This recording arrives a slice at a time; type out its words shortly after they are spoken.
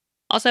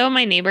Also,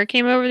 my neighbor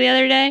came over the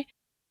other day.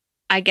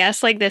 I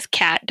guess like this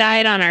cat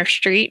died on our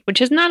street,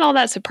 which is not all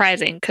that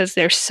surprising because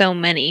there's so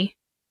many.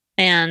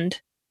 And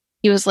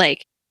he was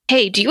like,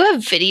 "Hey, do you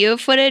have video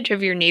footage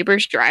of your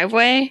neighbor's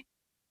driveway?"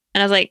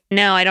 And I was like,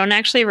 "No, I don't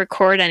actually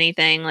record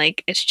anything.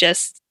 Like, it's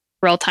just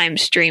real-time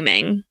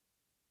streaming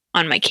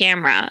on my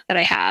camera that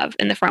I have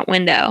in the front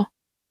window."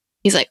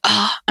 He's like,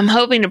 "Oh, I'm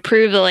hoping to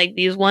prove that like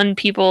these one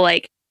people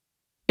like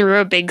threw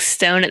a big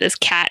stone at this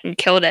cat and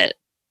killed it."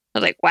 I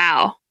was like,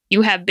 "Wow,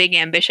 you have big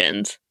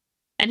ambitions."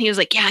 And he was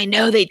like, "Yeah, I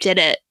know they did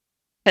it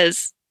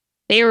because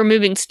they were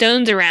moving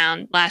stones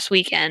around last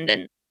weekend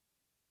and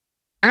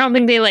I don't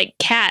think they like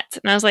cats."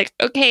 And I was like,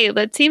 "Okay,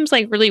 that seems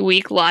like really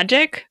weak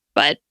logic,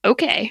 but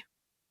okay,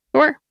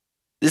 sure."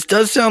 This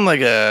does sound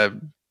like a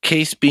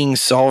case being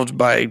solved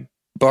by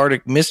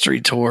Bardic Mystery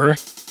Tour.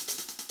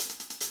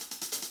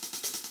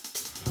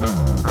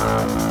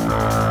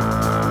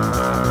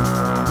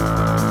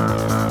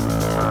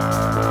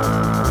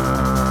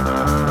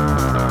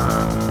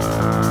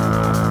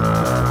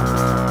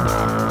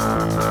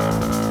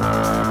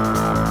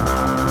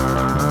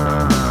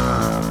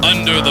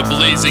 Under the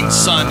blazing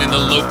sun in the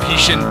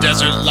Lopetian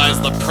desert lies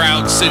the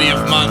proud city of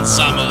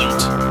Mansamalut.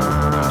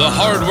 The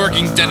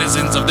hard-working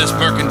denizens of this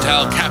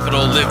mercantile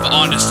capital live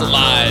honest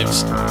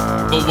lives.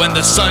 But when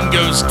the sun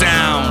goes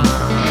down,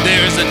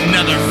 there is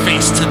another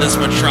face to this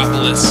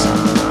metropolis.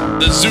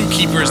 The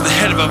zookeeper is the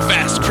head of a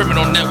vast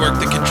criminal network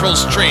that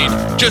controls trade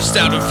just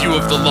out of view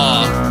of the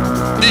law.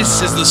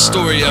 This is the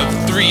story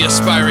of 3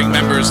 aspiring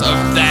members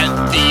of that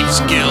Thieves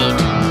Guild.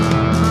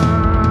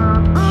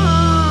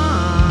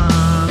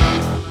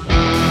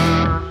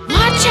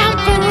 Watch out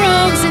for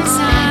rogues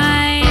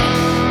inside,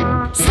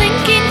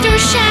 slinking through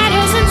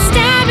shadows and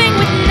stabbing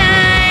with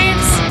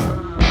knives.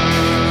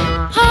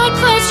 Hold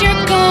close your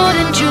gold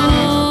and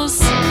jewels.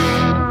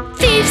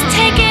 Thieves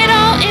take it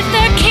all if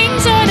they're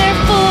kings or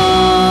they're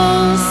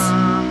fools.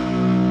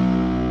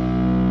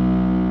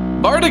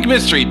 Bardic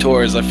Mystery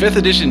Tour is a 5th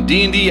edition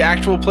D&D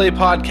actual play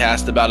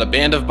podcast about a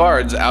band of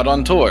bards out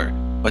on tour.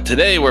 But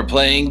today we're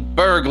playing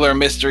Burglar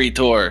Mystery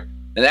Tour,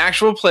 an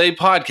actual play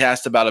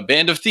podcast about a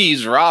band of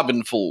thieves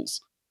robbing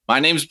fools. My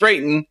name's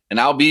Brayton, and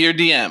I'll be your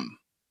DM.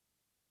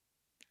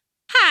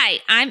 Hi,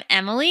 I'm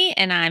Emily,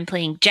 and I'm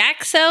playing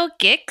Jaxo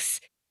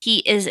Gix. He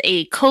is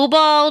a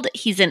kobold.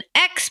 He's an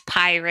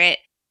ex-pirate.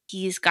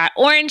 He's got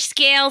orange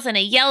scales and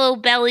a yellow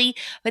belly,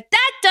 but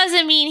that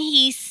doesn't mean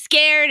he's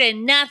scared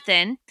and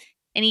nothing.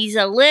 And he's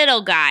a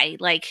little guy,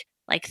 like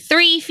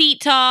 3 feet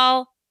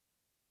tall,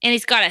 and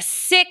he's got a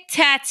sick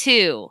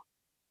tattoo.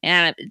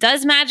 And it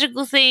does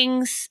magical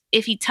things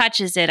if he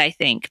touches it, I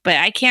think, but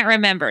I can't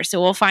remember, so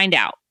we'll find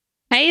out.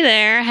 Hey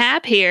there,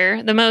 Hap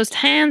here, the most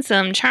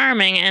handsome,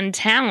 charming, and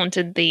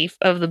talented thief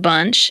of the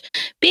bunch,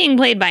 being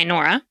played by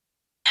Nora.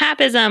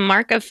 Hap is a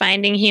mark of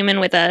finding human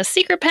with a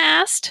secret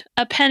past,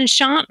 a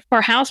penchant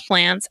for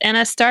houseplants, and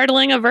a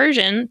startling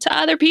aversion to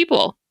other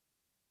people.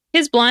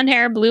 His blonde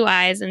hair, blue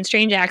eyes, and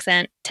strange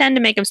accent tend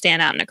to make him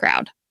stand out in a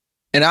crowd.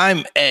 And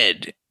I'm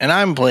Ed, and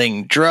I'm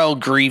playing Drell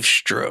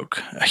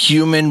Griefstroke, a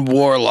human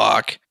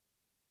warlock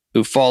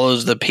who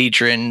follows the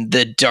patron,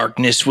 the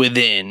darkness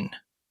within.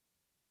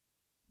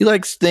 He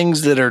likes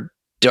things that are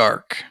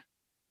dark,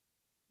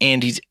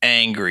 and he's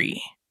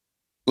angry.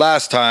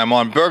 Last time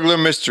on Burglar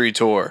Mystery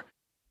Tour,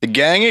 the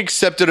gang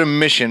accepted a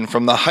mission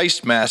from the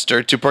heist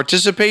master to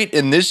participate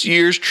in this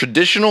year's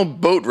traditional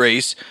boat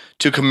race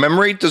to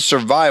commemorate the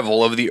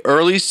survival of the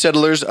early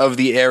settlers of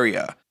the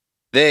area.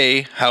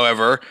 They,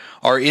 however,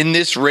 are in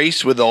this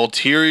race with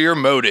ulterior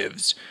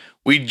motives.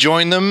 We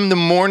join them the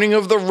morning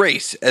of the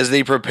race as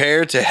they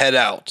prepare to head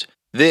out.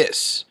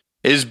 This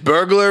is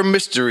Burglar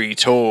Mystery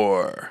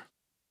Tour.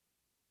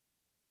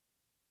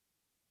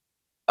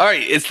 All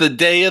right, it's the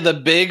day of the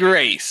big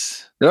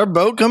race. Did our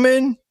boat come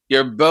in?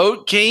 Your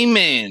boat came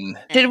in.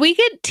 Did we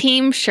get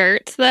team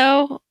shirts,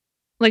 though?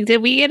 Like,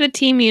 did we get a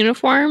team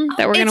uniform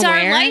that we're going to wear?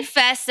 It's our life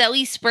vest that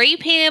we spray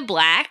painted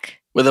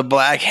black. With a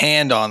black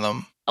hand on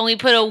them. And we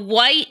put a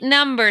white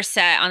number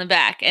set on the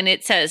back, and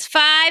it says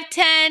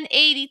 510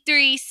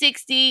 83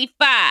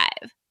 65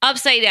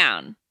 upside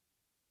down.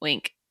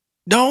 Wink.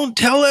 Don't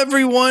tell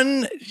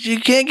everyone. You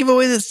can't give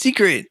away the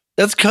secret.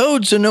 That's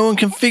code so no one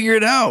can figure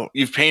it out.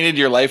 You've painted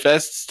your life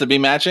vests to be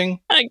matching?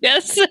 I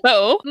guess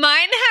so.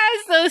 Mine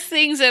has those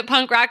things that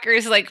punk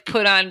rockers like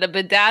put on, the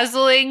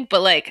bedazzling,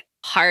 but like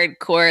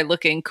hardcore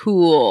looking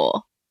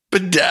cool.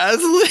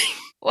 Bedazzling?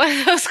 What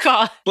are those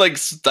called? Like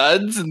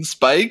studs and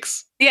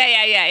spikes?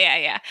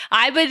 Yeah.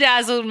 I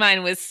bedazzled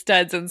mine with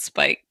studs and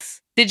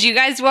spikes. Did you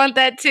guys want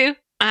that too?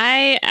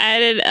 I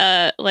added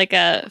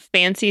a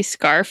fancy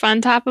scarf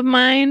on top of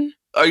mine.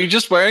 Are you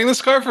just wearing the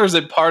scarf or is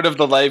it part of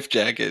the life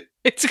jacket?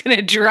 It's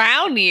gonna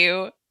drown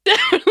you.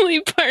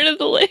 Definitely part of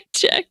the life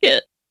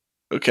jacket.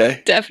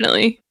 Okay.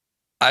 Definitely.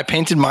 I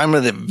painted mine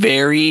with a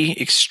very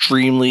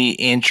extremely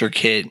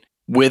intricate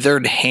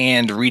withered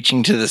hand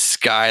reaching to the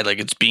sky like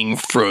it's being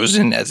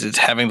frozen as it's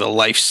having the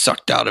life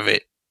sucked out of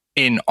it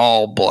in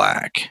all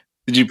black.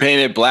 Did you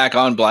paint it black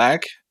on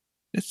black?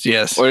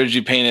 Yes. Or did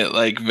you paint it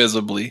like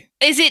visibly?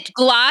 Is it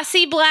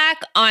glossy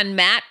black on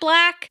matte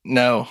black?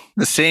 No,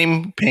 the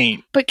same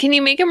paint. But can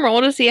you make him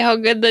roll to see how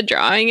good the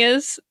drawing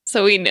is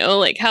so we know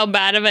like how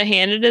bad of a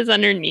hand it is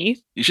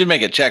underneath? You should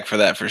make a check for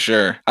that for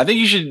sure. I think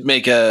you should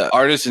make a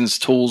artisan's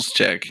tools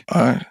check.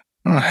 I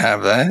don't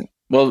have that.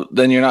 Well,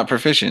 then you're not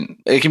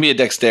proficient. It can be a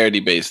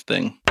dexterity-based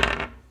thing.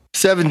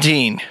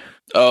 17.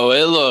 Oh,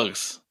 it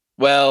looks.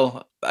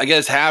 Well, I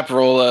guess Hap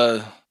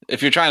roll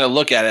if you're trying to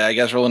look at it, I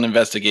guess roll an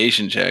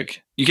investigation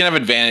check. You can have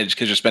advantage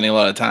because you're spending a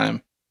lot of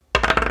time.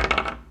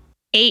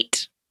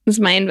 8 is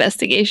my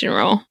investigation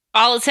roll.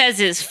 All it says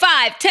is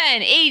 5,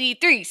 10,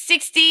 83,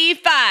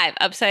 65,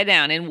 upside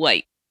down in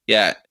white.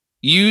 Yeah.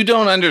 You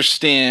don't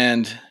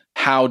understand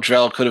how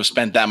Drell could have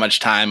spent that much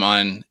time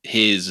on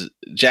his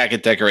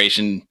jacket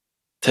decoration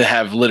to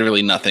have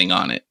literally nothing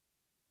on it.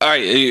 All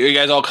right. Are you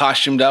guys all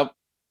costumed up?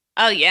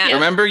 Oh, yeah. Yep.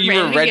 Remember, you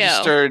ready were to go.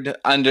 registered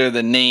under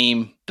the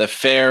name The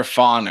Fair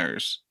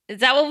Fawners. Is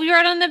that what we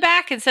wrote on the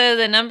back instead of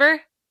the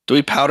number? Do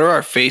we powder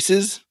our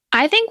faces?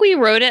 I think we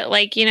wrote it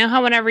like, you know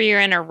how whenever you're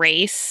in a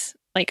race,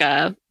 like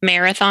a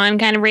marathon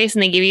kind of race,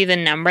 and they give you the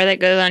number that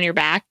goes on your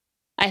back?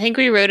 I think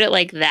we wrote it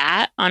like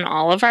that on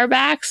all of our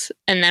backs.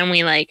 And then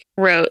we like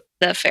wrote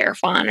the Fair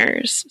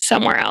Fawners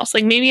somewhere else,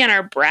 like maybe on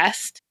our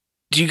breast.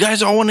 Do you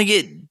guys all want to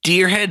get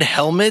deer head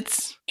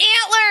helmets?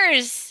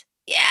 Antlers!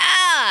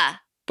 Yeah!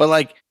 But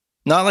like,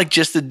 not like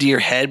just the deer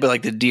head, but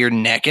like the deer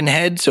neck and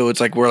head. So it's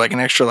like we're like an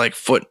extra like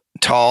foot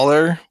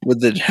taller with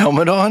the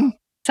helmet on.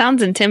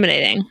 Sounds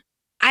intimidating.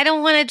 I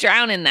don't want to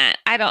drown in that.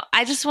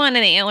 I just want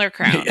an antler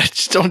crown.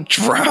 Just don't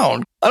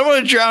drown. I don't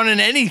want to drown in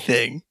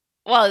anything.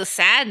 Well,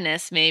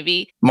 sadness,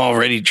 maybe. I'm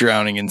already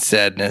drowning in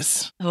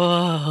sadness.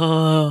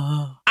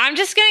 I'm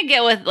just going to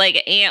go with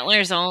like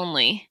antlers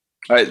only.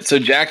 All right. So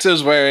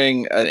Jaxo's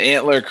wearing an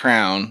antler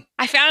crown.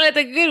 I found it at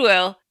the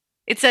Goodwill.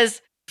 It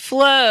says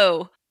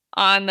Flo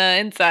on the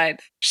inside.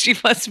 She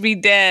must be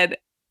dead.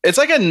 It's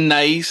like a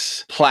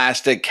nice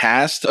plastic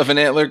cast of an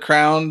antler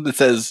crown that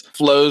says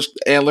Flo's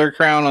antler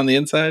crown on the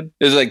inside.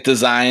 It's like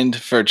designed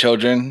for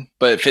children,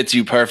 but it fits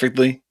you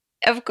perfectly.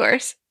 Of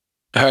course.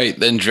 All right,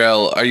 then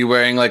Drell, are you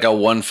wearing like a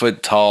 1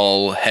 foot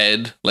tall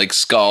head, like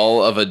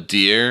skull of a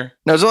deer?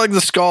 No, it's not like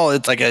the skull.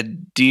 It's like a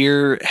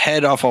deer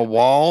head off a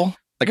wall,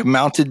 like a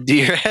mounted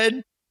deer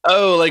head.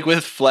 Oh, like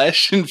with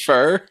flesh and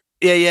fur?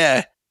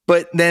 Yeah.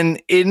 But then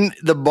in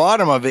the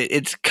bottom of it,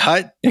 it's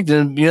cut. Like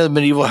the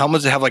medieval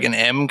helmets that have like an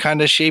M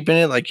kind of shape in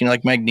it, like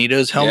like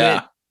Magneto's helmet,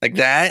 Yeah. like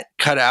that,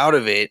 cut out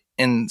of it,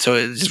 and so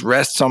it just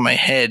rests on my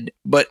head.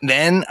 But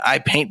then I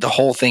paint the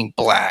whole thing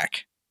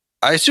black.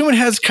 I assume it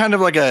has kind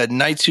of like a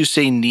Knights Who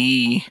Say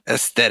Knee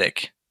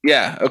aesthetic.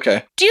 Yeah,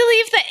 okay. Do you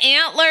leave the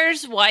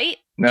antlers white?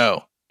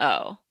 No,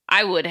 Oh,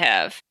 I would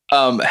have.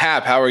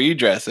 Hap, how are you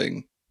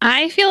dressing?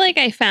 I feel like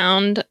I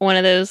found one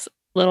of those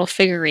little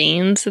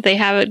figurines that they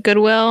have at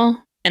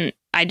Goodwill. And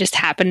I just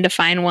happened to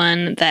find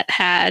one that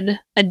had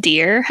a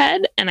deer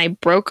head, and I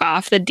broke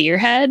off the deer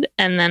head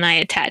and then I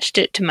attached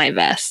it to my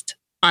vest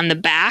on the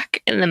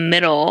back in the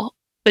middle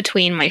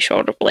between my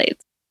shoulder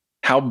blades.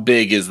 How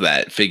big is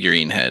that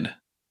figurine head?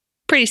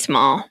 Pretty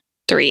small,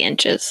 3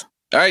 inches.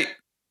 All right.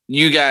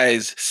 You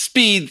guys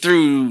speed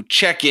through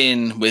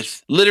check-in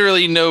with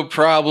literally no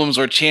problems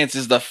or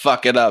chances to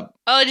fuck it up.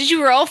 Oh, did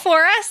you roll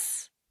for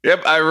us?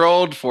 Yep, I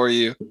rolled for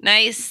you.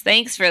 Nice.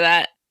 Thanks for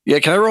that. yeah.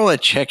 Can I roll a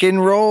check-in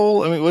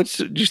roll? I mean,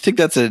 do you think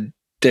that's a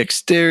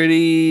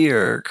dexterity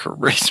or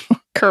charisma?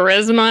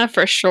 Charisma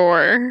for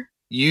sure.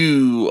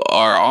 You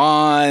are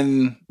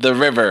on the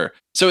river.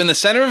 So in the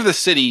center of the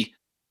city,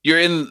 you're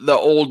in the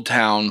old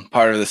town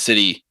part of the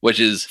city, which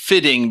is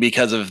fitting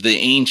because of the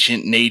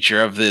ancient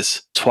nature of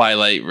this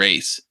Twilight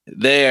race.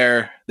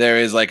 There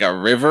is like a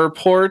river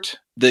port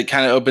that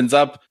kind of opens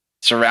up,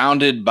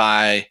 surrounded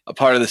by a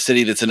part of the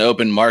city that's an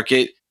open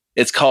market.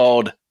 It's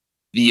called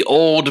the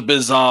Old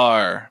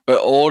Bazaar, but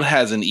old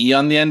has an E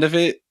on the end of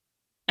it.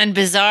 And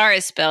bizarre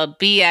is spelled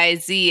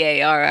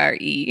Bizarre.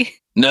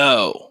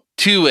 No,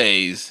 2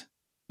 A's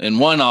and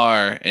 1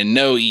 R and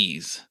no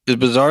E's. Is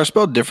bizarre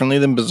spelled differently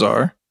than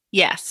bizarre?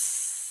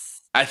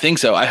 Yes. I think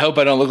so. I hope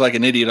I don't look like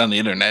an idiot on the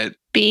internet.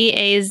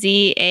 Bazaar.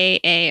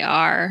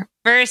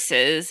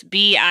 Versus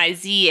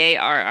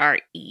Bizarre.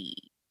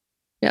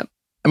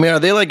 I mean, are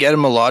they like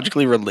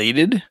etymologically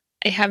related?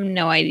 I have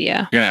no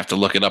idea. You're going to have to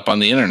look it up on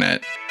the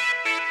internet.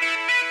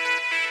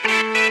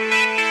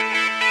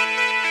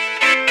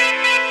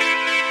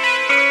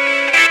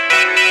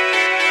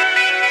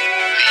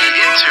 The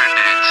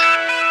internet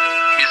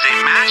is a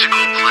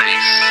magical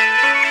place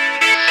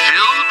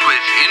filled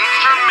with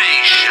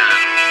information.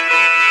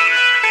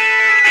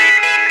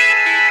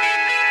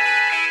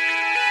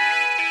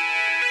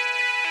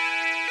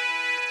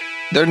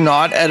 They're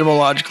not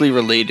etymologically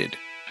related.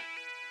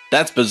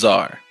 That's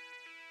bizarre.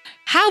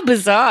 How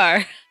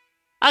bizarre.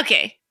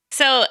 Okay,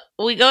 so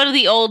we go to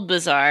the old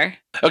bazaar.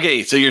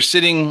 Okay, so you're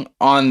sitting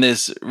on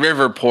this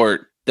river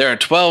port. There are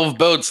 12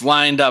 boats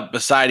lined up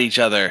beside each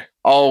other,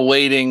 all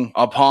waiting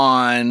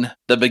upon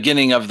the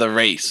beginning of the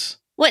race.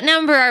 What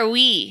number are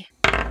we?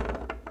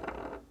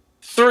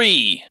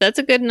 3. That's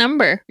a good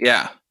number.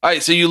 Yeah. All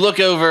right, so you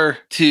look over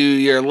to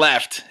your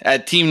left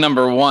at team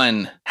number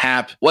 1.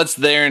 Hap, what's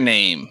their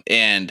name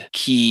and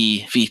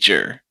key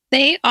feature?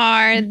 They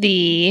are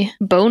the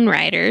Bone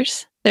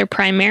Riders. They're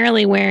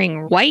primarily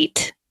wearing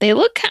white. They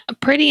look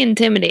pretty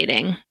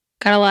intimidating.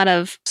 Got a lot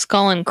of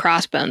skull and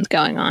crossbones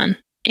going on.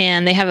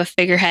 And they have a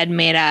figurehead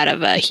made out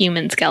of a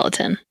human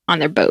skeleton on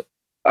their boat.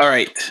 All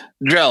right,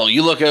 Drell,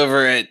 you look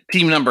over at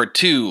team number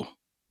 2.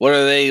 What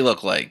do they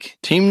look like?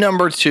 Team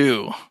number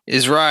 2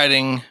 is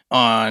riding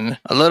on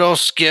a little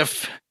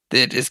skiff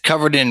that is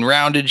covered in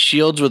rounded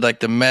shields with like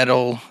the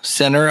metal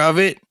center of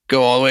it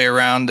go all the way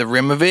around the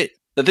rim of it.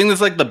 The thing that's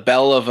like the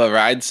bell of a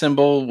ride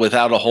symbol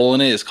without a hole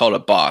in it is called a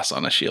boss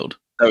on a shield. Is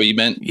that what you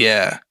meant?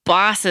 Yeah,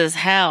 Boss as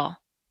hell.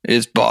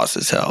 it's boss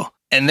as hell.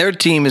 And their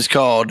team is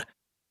called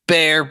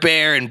Bear,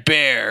 Bear, and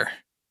Bear.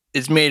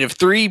 It's made of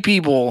 3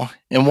 people,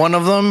 and one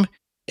of them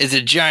is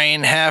a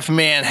giant half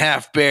man,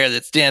 half bear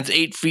that stands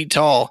 8 feet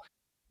tall.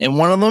 And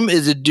one of them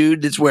is a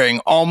dude that's wearing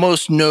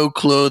almost no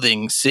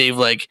clothing, save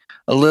like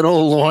a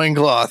little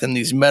loincloth and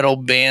these metal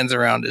bands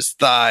around his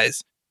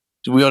thighs.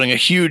 He's wielding a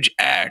huge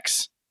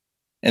axe.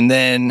 And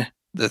then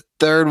the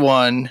third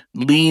one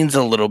leans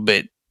a little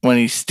bit when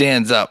he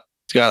stands up.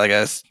 He's got like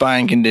a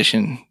spine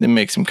condition that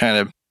makes him kind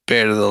of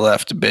bear to the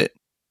left a bit.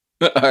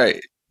 All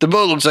right. The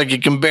boat looks like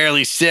it can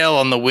barely sail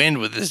on the wind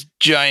with this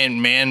giant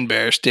man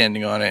bear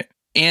standing on it.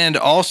 And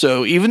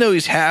also, even though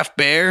he's half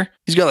bear,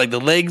 he's got like the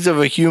legs of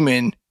a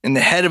human and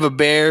the head of a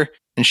bear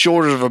and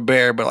shoulders of a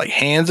bear, but like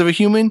hands of a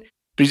human.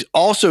 But he's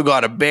also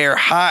got a bear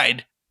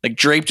hide like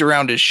draped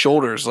around his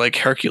shoulders like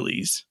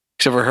Hercules.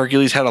 Except for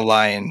Hercules had a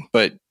lion,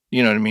 but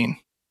you know what I mean.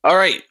 All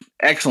right.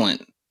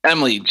 Excellent.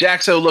 Emily,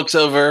 Jaxo looks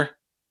over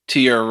to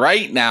your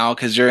right now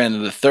because you're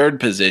in the 3rd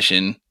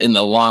position in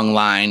the long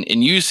line,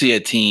 and you see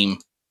a team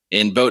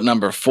in boat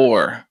number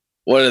 4.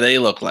 What do they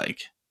look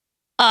like?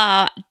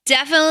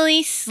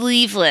 Definitely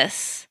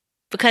sleeveless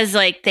because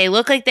like they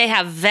look like they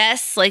have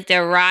vests, like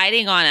they're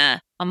riding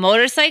on a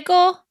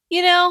motorcycle,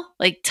 you know,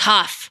 like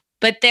tough,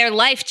 but they're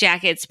life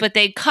jackets, but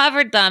they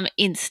covered them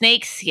in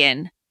snake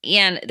skin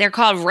and they're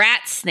called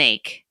rat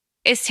snake.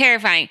 It's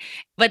terrifying,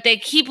 but they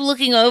keep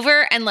looking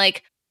over and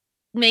like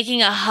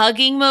making a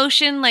hugging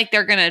motion, like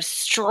they're going to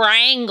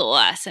strangle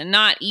us and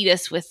not eat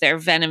us with their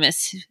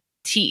venomous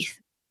teeth.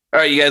 All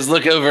right, you guys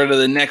look over to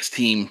the next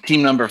team,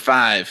 team number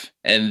 5,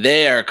 and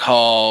they are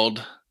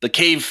called the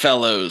Cave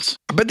Fellows.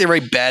 I bet they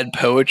write bad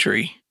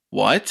poetry.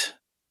 What?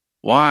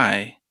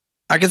 Why?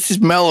 I can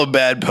smell a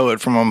bad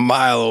poet from a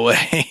mile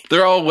away.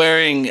 They're all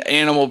wearing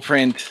animal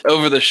print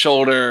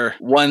over-the-shoulder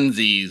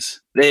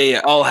onesies. They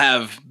all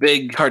have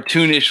big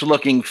cartoonish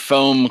looking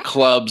foam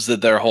clubs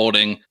that they're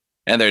holding,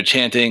 and they're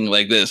chanting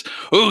like this,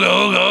 ooga,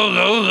 ooga,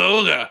 ooga,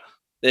 ooga, ooga.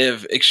 They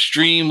have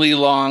extremely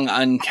long,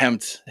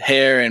 unkempt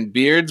hair and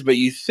beards, but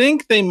you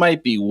think they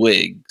might be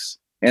wigs.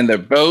 And their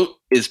boat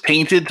is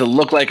painted to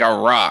look like a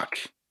rock.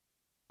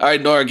 All right,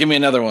 Nora, give me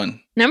another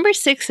one. Number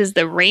 6 is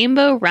the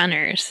Rainbow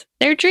Runners.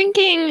 They're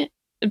drinking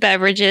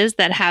beverages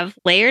that have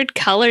layered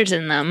colors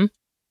in them,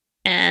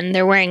 and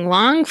they're wearing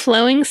long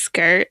flowing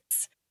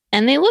skirts,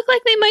 and they look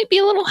like they might be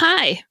a little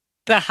high.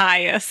 The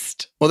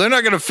highest. Well, they're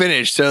not going to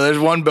finish, so there's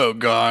one boat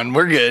gone.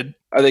 We're good.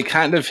 Are they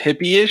kind of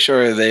hippie-ish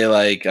or are they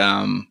like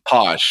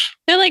posh?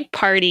 They're like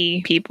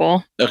party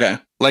people. Okay.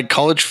 Like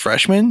college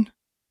freshmen?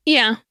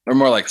 Yeah. Or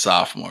more like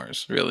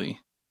sophomores, really.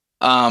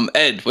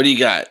 Ed, what do you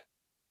got?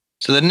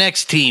 So the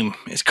next team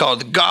is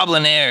called the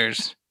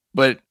Goblinaires,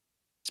 but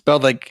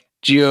spelled like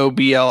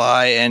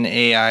Goblinaires.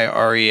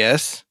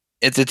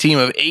 It's a team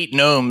of 8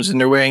 gnomes, and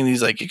they're wearing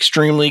these like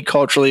extremely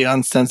culturally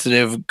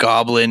unsensitive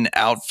goblin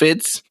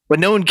outfits. But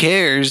no one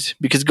cares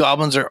because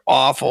goblins are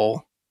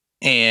awful.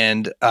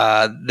 And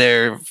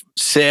their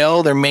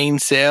main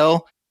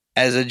sail,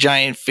 has a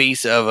giant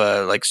face of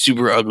a like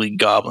super ugly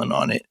goblin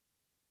on it.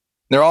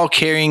 They're all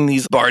carrying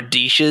these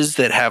bardishes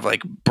that have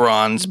like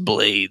bronze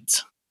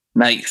blades.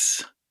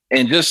 Nice.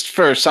 And just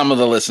for some of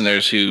the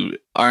listeners who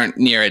aren't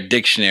near a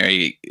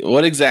dictionary,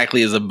 what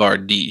exactly is a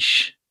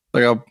bardiche?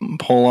 Like a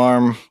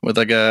polearm with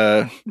like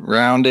a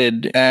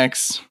rounded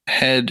axe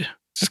head.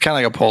 It's just kind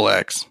of like a pole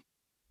axe.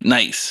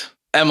 Nice.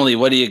 Emily,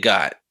 what do you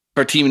got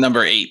for team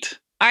number 8?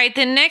 All right,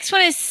 the next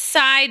one is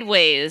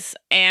Sideways,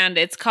 and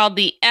it's called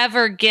the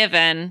Ever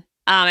Given.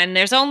 And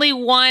there's only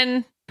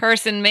one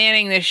person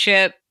manning the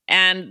ship,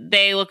 and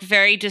they look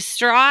very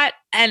distraught,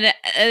 and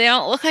they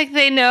don't look like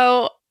they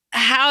know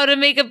how to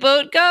make a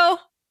boat go.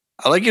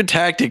 I like your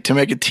tactic to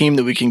make a team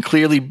that we can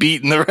clearly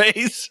beat in the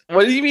race.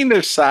 What do you mean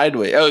they're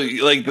sideways? Oh,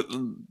 like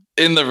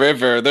in the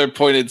river, they're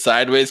pointed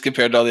sideways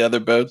compared to all the other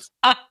boats?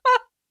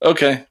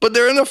 Okay. But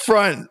they're in the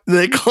front.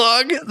 They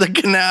clog the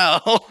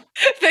canal.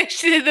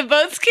 The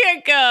boats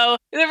can't go.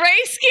 The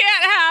race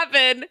can't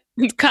happen.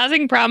 It's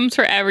causing problems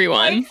for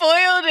everyone.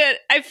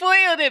 I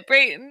foiled it,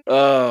 Brayton.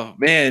 Oh,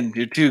 man,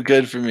 you're too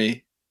good for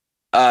me.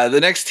 The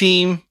next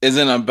team is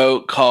in a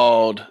boat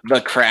called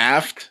The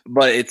Craft,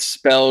 but it's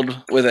spelled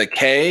with a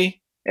K,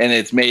 and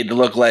it's made to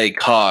look like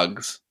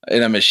cogs.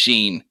 in a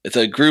machine. It's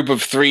a group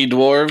of 3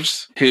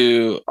 dwarves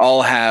who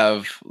all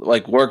have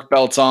like work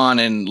belts on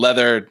and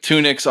leather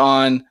tunics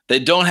on. They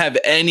don't have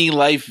any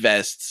life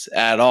vests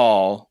at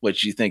all,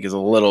 which you think is a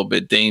little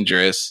bit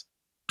dangerous.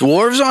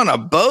 Dwarves on a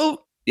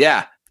boat?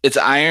 Yeah, it's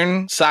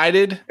iron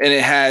sided and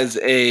it has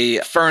a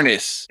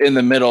furnace in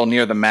the middle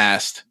near the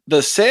mast.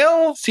 The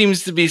sail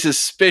seems to be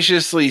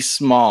suspiciously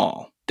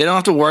small. They don't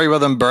have to worry about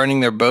them burning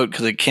their boat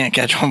because it can't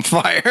catch on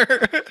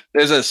fire.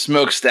 There's a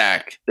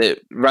smokestack that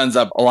runs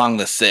up along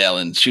the sail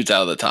and shoots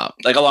out of the top,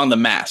 like along the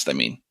mast, I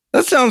mean.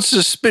 That sounds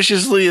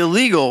suspiciously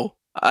illegal.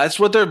 That's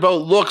what their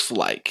boat looks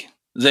like.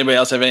 Does anybody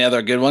else have any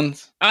other good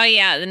ones? Oh,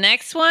 yeah. The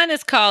next one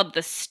is called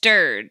the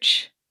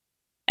Sturge.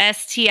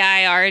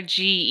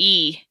 Stirge.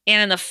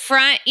 And in the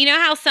front, you know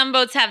how some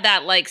boats have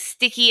that like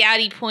sticky,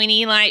 outy,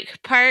 pointy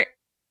like part?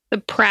 The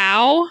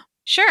prow,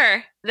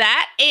 Sure.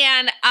 That.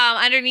 And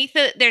underneath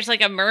it, there's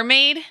like a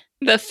mermaid.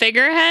 the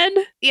figurehead.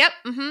 Yep.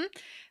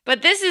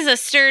 But this is a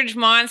Sturge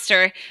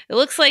monster. It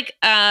looks like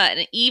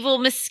an evil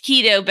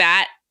mosquito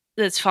bat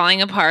that's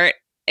falling apart.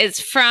 It's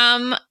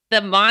from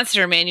the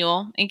monster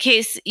manual, in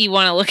case you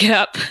want to look it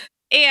up.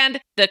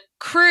 And the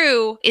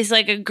crew is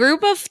like a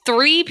group of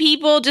 3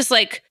 people just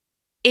like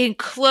in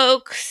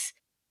cloaks.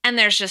 And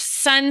there's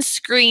just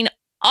sunscreen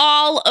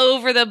all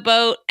over the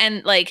boat.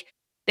 And like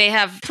they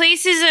have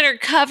places that are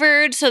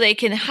covered so they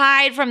can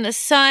hide from the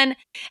sun.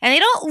 And they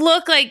don't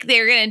look like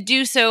they're going to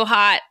do so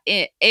hot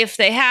if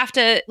they have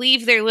to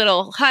leave their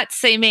little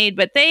huts they made,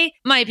 but they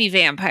might be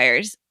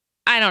vampires.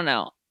 I don't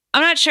know.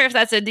 I'm not sure if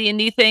that's a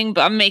D&D thing,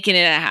 but I'm making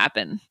it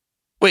happen.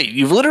 Wait,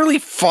 you've literally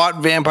fought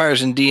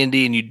vampires in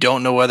D&D and you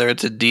don't know whether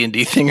it's a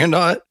D&D thing or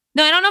not?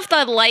 No, I don't know if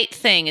the light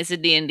thing is a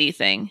D&D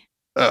thing.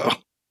 Oh.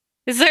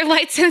 Is there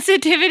light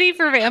sensitivity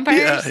for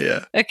vampires?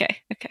 Yeah. Okay.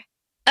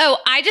 Oh,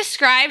 I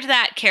described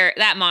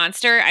that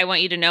monster, I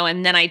want you to know,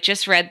 and then I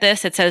just read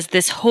this. It says,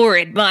 this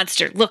horrid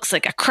monster looks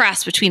like a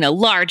cross between a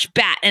large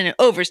bat and an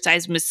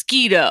oversized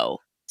mosquito.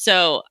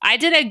 So I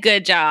did a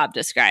good job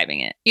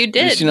describing it. You At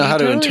did. least you know how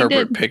to totally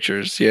interpret did.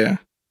 pictures, yeah.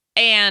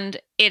 And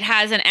it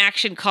has an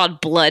action called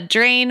Blood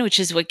Drain, which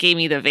is what gave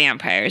me the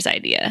vampires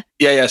idea.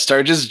 Yeah,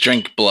 Sturges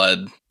drink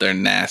blood. They're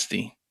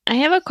nasty. I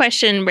have a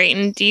question,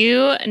 Brayton. Do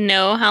you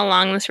know how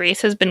long this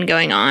race has been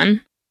going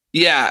on?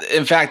 Yeah,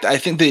 in fact, I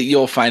think that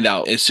you'll find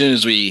out as soon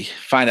as we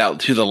find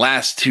out who the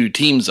last 2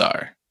 teams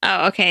are.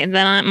 Oh, okay.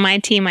 Then my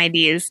team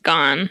ID is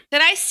gone.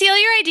 Did I steal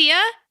your idea?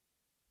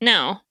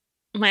 No.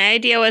 My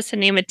idea was to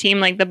name a team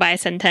like the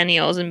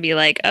Bicentennials and be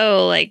like,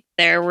 oh, like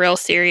they're real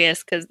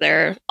serious because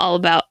they're all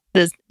about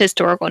the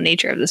historical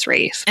nature of this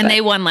race. And But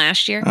they won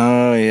last year.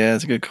 Oh, yeah,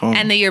 that's a good call.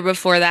 And the year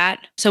before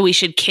that. So we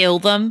should kill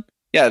them.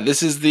 Yeah,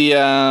 this is the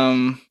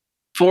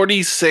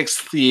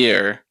 46th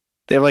year.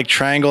 They have like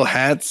triangle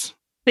hats.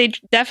 they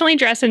definitely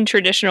dress in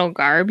traditional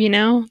garb, you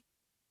know?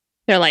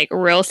 They're like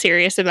real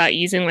serious about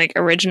using like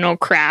original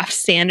craft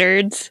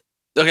standards.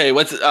 Okay,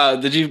 what's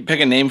did you pick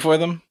a name for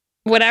them?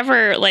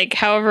 Whatever, like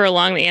however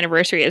long the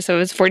anniversary is. So it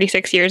was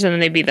 46 years and then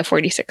they'd be the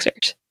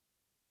 46ers.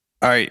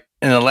 All right.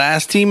 And the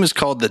last team is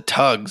called the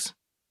Tugs.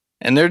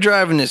 And they're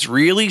driving this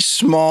really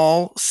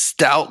small,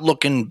 stout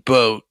looking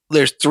boat.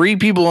 There's 3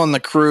 people on the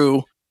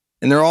crew.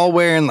 And they're all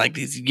wearing like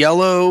these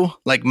yellow,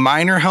 like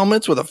miner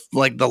helmets with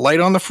like the light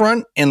on the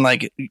front and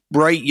like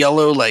bright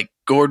yellow, like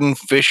Gordon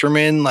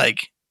Fisherman,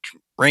 like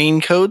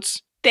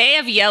raincoats. They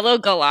have yellow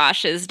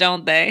galoshes,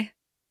 don't they?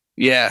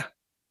 Yeah.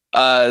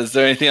 Is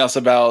there anything else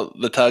about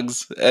the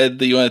Tugs, Ed,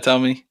 that you want to tell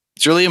me?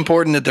 It's really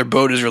important that their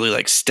boat is really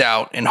like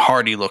stout and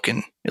hardy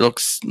looking. It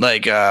looks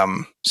like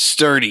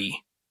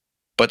sturdy,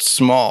 but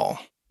small.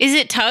 Is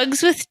it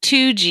Tugs with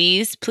 2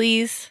 G's,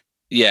 please?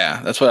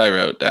 Yeah, that's what I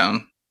wrote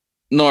down.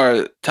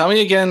 Nora, tell me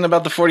again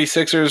about the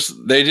 46ers.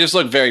 They just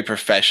look very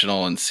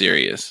professional and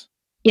serious.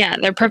 Yeah,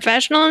 they're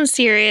professional and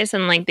serious,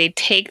 and like they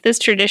take this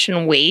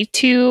tradition way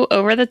too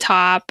over the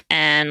top,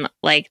 and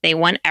like they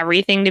want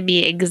everything to be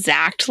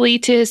exactly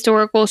to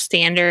historical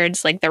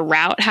standards. Like the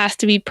route has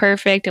to be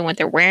perfect, and what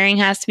they're wearing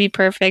has to be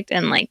perfect,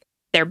 and like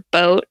their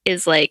boat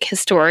is like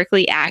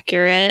historically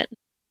accurate,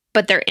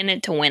 but they're in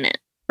it to win it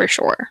for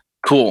sure.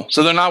 Cool.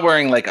 So they're not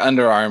wearing like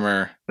Under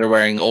Armour. They're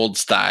wearing old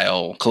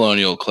style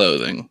colonial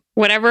clothing.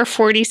 Whatever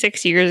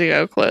 46 years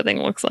ago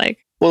clothing looks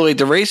like. Well, wait,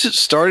 the race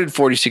started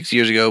 46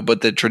 years ago,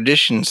 but the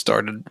tradition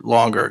started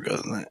longer ago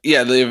than that.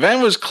 Yeah, the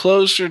event was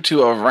closer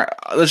to around,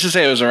 let's just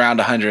say it was around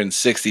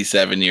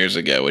 167 years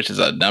ago, which is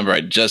a number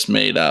I just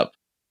made up.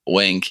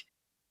 Wink.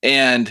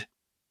 And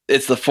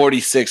it's the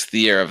 46th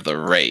year of the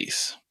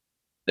race,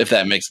 if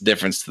that makes a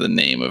difference to the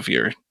name of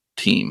your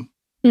team.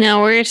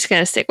 No, we're just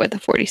going to stick with the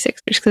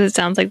 46ers because it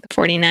sounds like the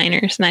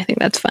 49ers, and I think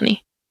that's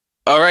funny.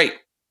 All right.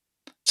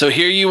 So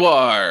here you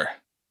are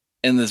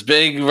in this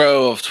big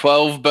row of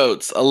 12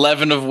 boats,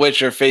 11 of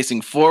which are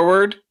facing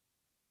forward,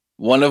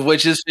 1 of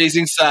which is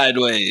facing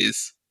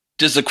sideways.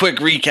 Just a quick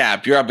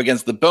recap. You're up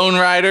against the Bone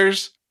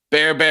Riders,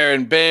 Bear,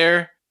 and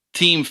Bear,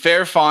 Team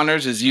Fair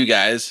Fawners is you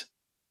guys,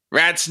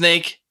 Rat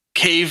Snake,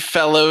 Cave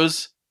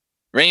Fellows,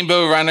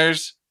 Rainbow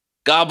Runners,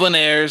 Goblin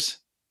Heirs,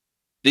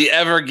 the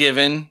Ever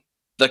Given,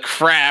 the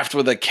Craft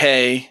with a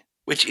K,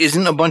 Which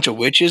isn't a bunch of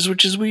witches,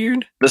 which is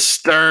weird. The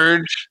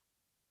Sturge,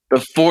 the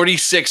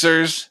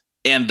 46ers,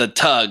 and the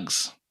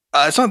Tugs.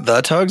 It's not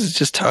the Tugs, it's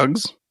just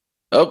Tugs.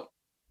 Oh,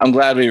 I'm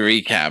glad we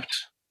recapped.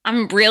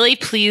 I'm really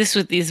pleased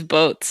with these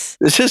boats.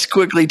 This just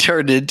quickly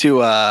turned into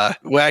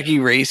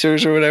Wacky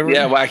Racers or whatever.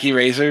 Yeah, Wacky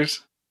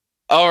Racers.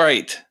 All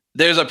right.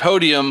 There's a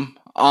podium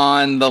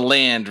on the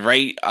land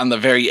right on the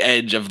very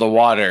edge of the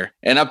water.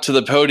 And up to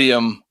the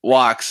podium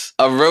walks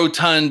a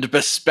rotund,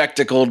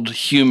 bespectacled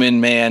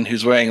human man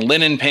who's wearing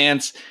linen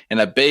pants and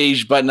a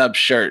beige button-up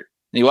shirt.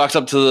 And he walks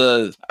up to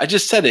the, I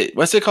just said it.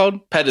 What's it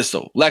called?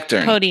 Pedestal.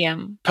 Lectern.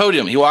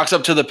 Podium. He walks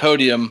up to the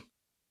podium.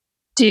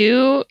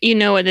 Do you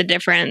know what the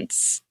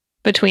difference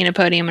between a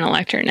podium and a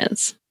lectern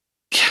is?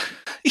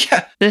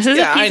 Yeah. This is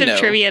Yeah, a piece I know. of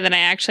trivia that I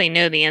actually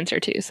know the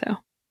answer to, so.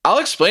 I'll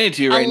explain it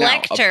to you right a now.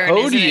 lectern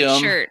is in a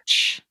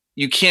church.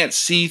 You can't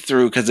see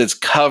through because it's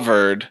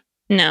covered.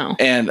 No.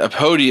 And a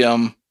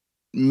podium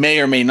may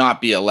or may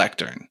not be a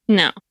lectern.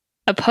 No.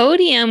 A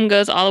podium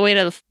goes all the way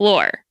to the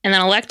floor, and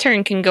then a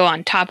lectern can go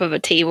on top of a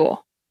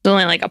table. It's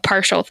only like a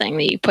partial thing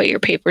that you put your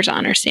papers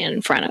on or stand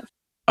in front of.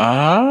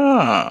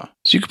 Ah.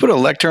 So you could put a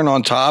lectern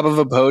on top of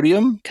a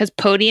podium? Because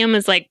podium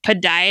is like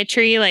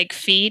podiatry, like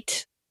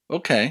feet.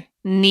 Okay.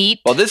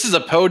 Neat. Well, this is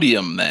a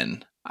podium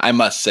then, I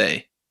must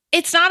say.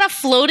 It's not a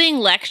floating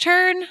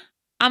lectern?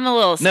 I'm a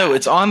little sad. No,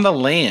 it's on the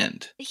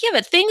land. Yeah,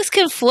 but things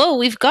can float.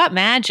 We've got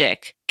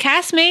magic.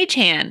 Cast Mage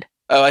Hand.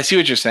 Oh, I see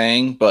what you're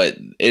saying, but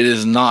it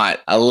is not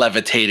a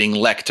levitating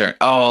lectern.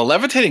 Oh, a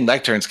levitating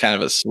lecturn's kind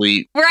of a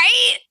sweet.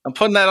 Right? I'm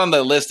putting that on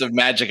the list of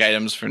magic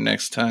items for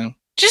next time.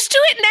 Just do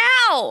it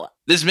now.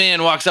 This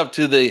man walks up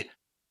to the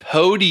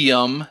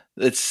podium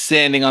that's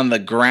standing on the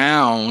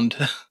ground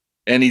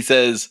and he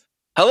says,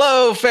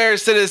 "Hello, fair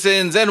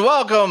citizens, and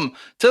welcome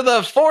to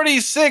the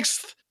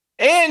 46th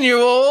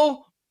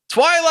annual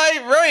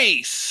Twilight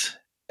Race."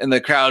 And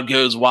the crowd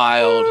goes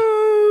wild.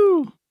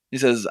 Woo! He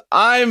says,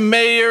 "I'm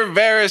Mayor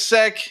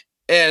Verisek,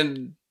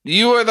 and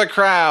you are the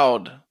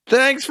crowd."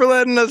 Thanks for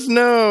letting us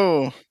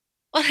know.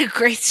 What a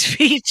great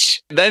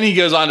speech. Then he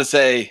goes on to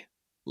say,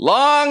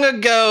 "Long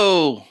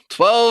ago,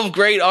 12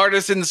 great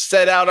artisans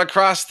set out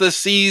across the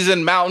seas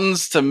and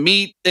mountains to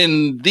meet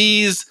in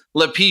these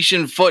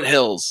Lapetian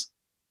foothills.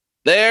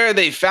 There,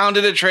 they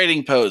founded a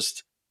trading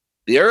post.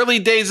 The early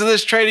days of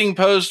this trading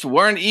post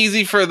weren't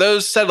easy for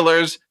those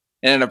settlers,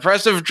 and an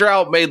oppressive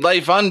drought made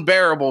life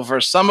unbearable for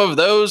some of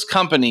those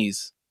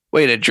companies."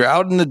 Wait, a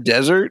drought in the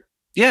desert?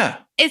 Yeah.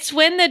 It's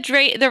when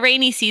the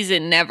rainy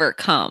season never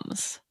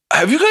comes.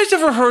 Have you guys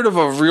ever heard of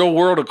a real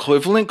world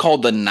equivalent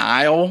called the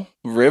Nile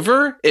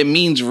River? It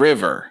means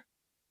river.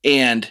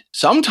 And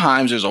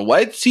sometimes there's a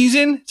wet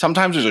season,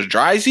 sometimes there's a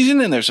dry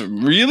season, and there's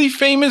some really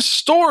famous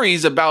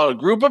stories about a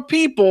group of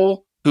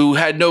people who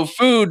had no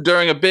food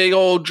during a big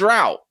old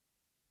drought.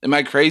 Am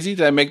I crazy?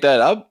 Did I make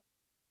that up?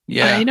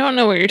 Yeah. I don't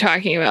know what you're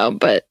talking about,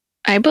 but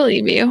I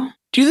believe you.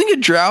 Do you think a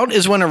drought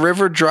is when a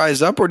river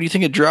dries up, or do you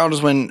think a drought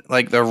is when,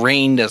 like, the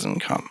rain doesn't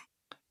come?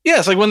 Yeah,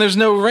 it's like when there's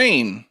no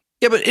rain.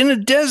 Yeah, but in a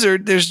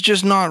desert, there's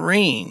just not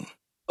rain.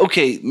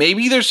 Okay,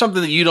 maybe there's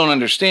something that you don't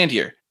understand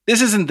here.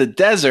 This isn't the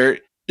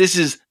desert. This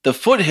is the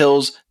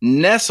foothills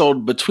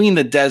nestled between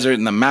the desert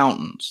and the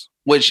mountains,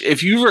 which,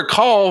 if you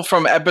recall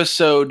from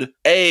episode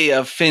A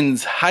of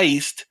Finn's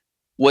Heist,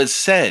 was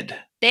said.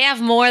 They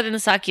have more than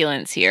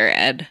succulents here,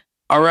 Ed.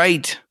 All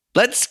right,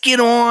 let's get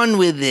on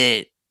with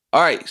it.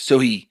 All right, so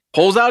he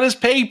pulls out his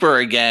paper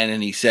again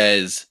and he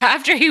says,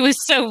 After he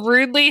was so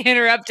rudely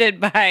interrupted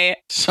by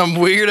Some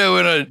weirdo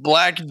in a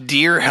black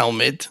deer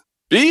helmet.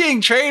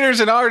 "Being traders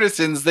and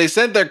artisans, they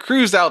sent their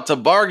crews out to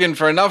bargain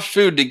for enough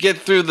food to get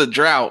through the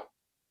drought.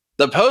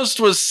 The post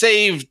was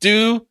saved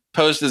due..."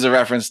 Post is a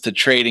reference to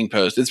trading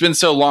post. It's been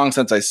so long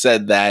since I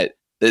said that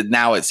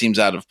now it seems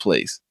out of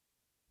place.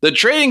 "The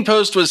trading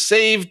post was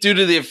saved due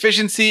to the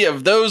efficiency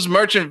of those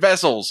merchant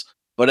vessels,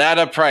 but at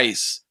a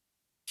price.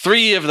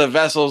 3 of the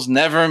vessels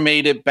never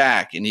made it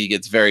back," and he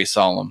gets very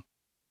solemn.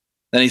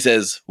 Then he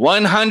says,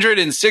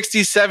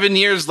 167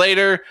 years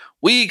later,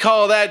 we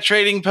call that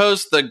trading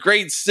post the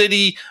great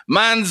city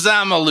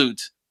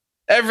Manzamalut.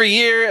 Every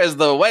year, as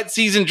the wet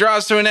season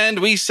draws to an end,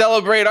 we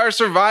celebrate our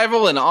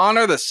survival and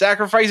honor the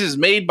sacrifices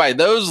made by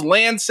those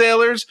land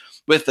sailors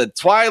with the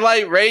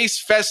Twilight Race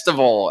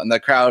Festival." And the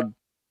crowd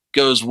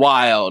goes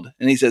wild.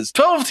 And he says,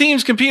 12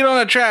 teams compete on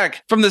a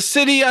track from the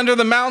city under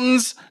the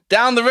mountains,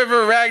 down the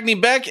river Ragni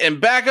Beck, and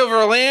back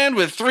over land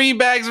with 3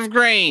 bags of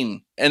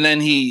grain. And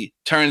then he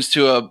turns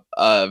to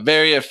a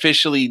very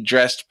officially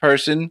dressed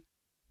person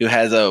who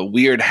has a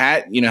weird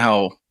hat. You know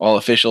how all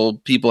official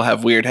people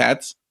have weird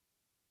hats?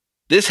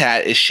 This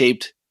hat is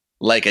shaped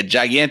like a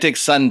gigantic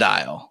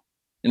sundial.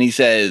 And he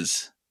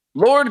says,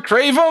 "Lord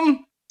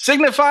Cravum,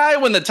 signify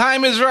when the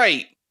time is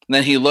right." And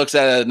then he looks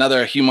at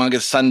another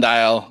humongous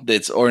sundial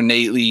that's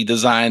ornately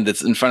designed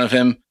that's in front of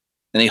him.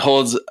 And he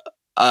holds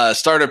a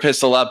starter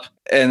pistol up.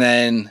 And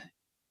then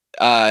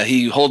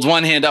he holds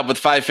one hand up with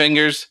 5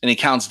 fingers. And he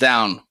counts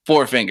down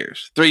 4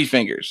 fingers, 3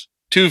 fingers,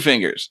 2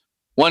 fingers,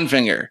 1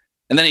 finger.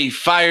 And then he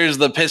fires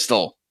the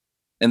pistol.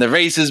 And the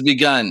race has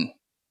begun.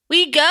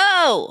 We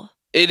go.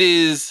 It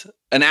is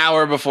an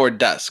hour before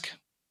dusk.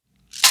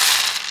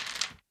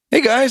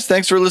 Hey guys,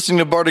 thanks for listening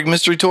to Bardic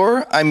Mystery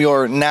Tour. I'm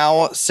your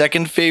now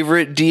second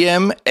favorite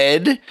DM,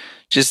 Ed.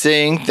 Just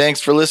saying thanks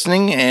for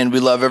listening, and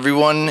we love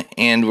everyone,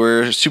 and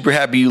we're super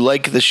happy you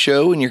like the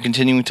show and you're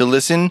continuing to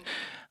listen.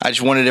 I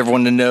just wanted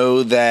everyone to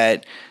know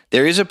that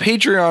there is a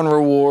Patreon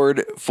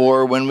reward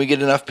for when we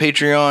get enough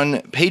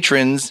Patreon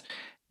patrons,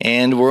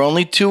 and we're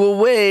only 2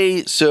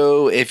 away,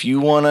 so if you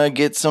want to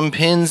get some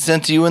pins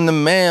sent to you in the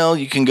mail,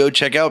 you can go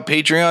check out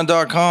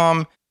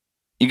patreon.com.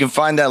 You can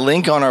find that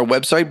link on our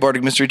website,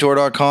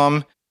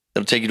 bardicmysterytour.com.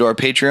 That'll take you to our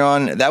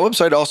Patreon. That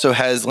website also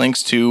has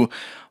links to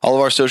all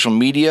of our social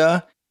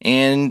media,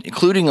 and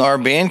including our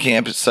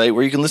Bandcamp site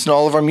where you can listen to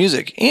all of our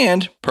music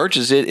and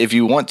purchase it if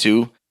you want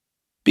to,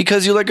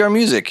 because you like our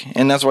music.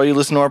 And that's why you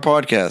listen to our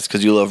podcast,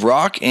 because you love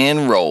rock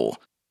and roll.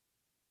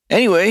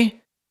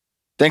 Anyway,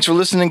 thanks for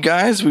listening,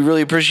 guys. We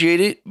really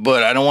appreciate it,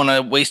 but I don't want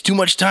to waste too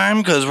much time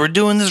because we're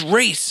doing this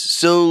race.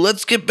 So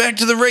let's get back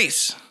to the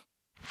race.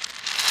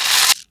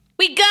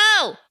 We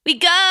go! We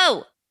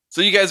go!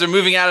 So you guys are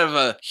moving out of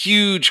a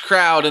huge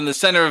crowd in the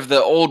center of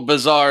the old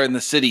bazaar in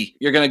the city.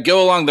 You're going to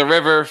go along the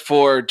river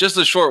for just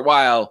a short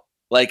while,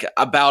 like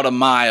about a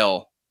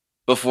mile,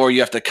 before you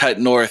have to cut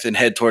north and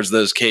head towards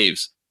those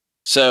caves.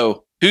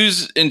 So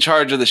who's in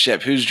charge of the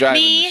ship? Who's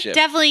driving the ship?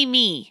 Definitely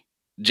me.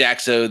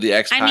 Jaxo, the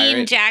ex-pirate. I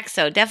mean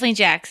Jaxo, definitely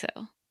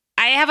Jaxo.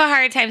 I have a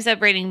hard time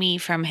separating me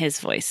from his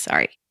voice,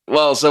 sorry.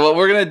 Well, so what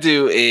we're going to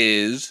do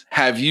is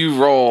have you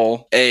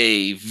roll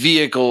a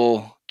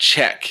vehicle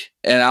check,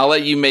 and I'll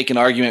let you make an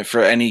argument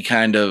for any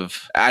kind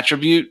of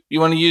attribute you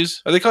want to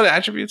use. Are they called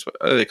attributes? What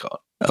are they called?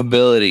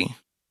 Ability.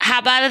 How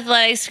about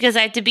athletics? Because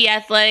I have to be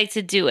athletic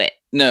to do it.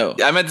 No,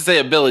 I meant to say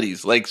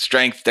abilities, like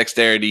strength,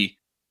 dexterity,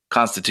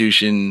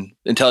 constitution,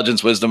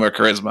 intelligence, wisdom, or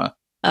charisma.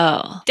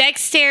 Oh.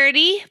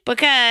 Dexterity,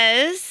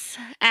 because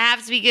I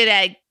have to be good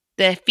at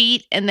the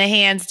feet and the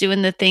hands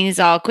doing the things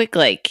all quick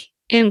like.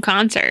 In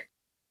concert.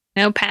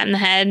 No, patting the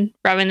head,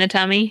 rubbing the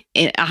tummy.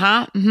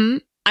 Mm-hmm.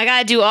 I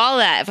gotta do all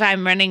that if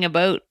I'm running a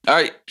boat. All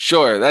right,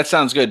 sure, that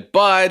sounds good.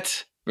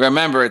 But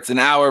remember, it's an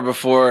hour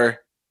before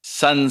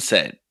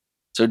sunset.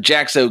 So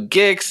Jaxo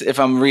Gix, if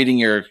I'm reading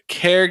your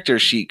character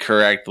sheet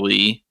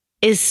correctly,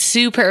 Is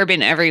superb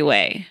in every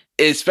way.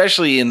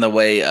 especially in the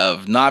way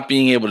of not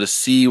being able to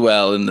see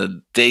well in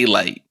the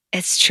daylight.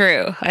 It's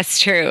true. That's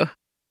true.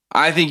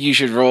 I think you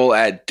should roll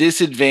at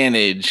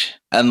disadvantage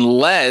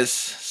unless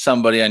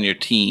somebody on your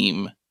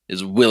team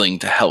is willing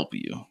to help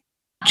you.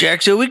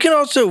 Jack, so we can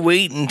also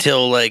wait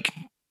until like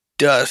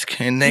dusk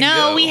and then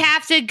No, go. we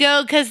have to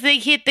go because they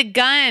hit the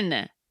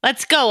gun.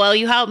 Let's go. Will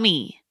you help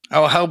me?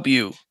 I'll help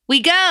you. We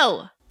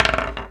go.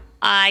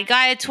 I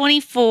got a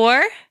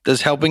 24.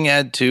 Does helping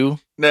add 2?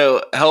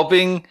 No,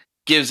 helping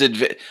gives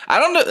advantage. I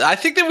don't know. I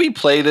think that we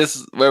play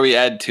this where we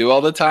add 2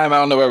 all the time. I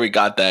don't know where we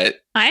got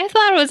that. I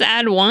thought it was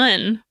add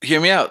 1.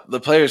 Hear me out. The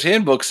player's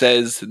handbook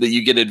says that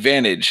you get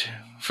advantage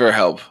for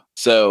help.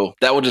 So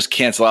that will just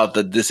cancel out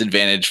the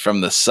disadvantage from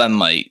the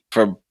sunlight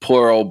for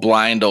poor old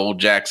blind old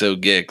Jaxo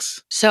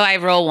Gix. So I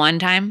roll one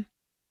time.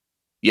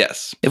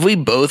 Yes. If we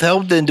both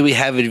help, then do we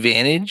have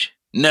advantage?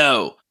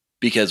 No,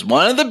 because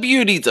one of the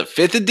beauties of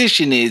 5th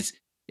edition is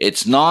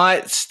it's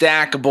not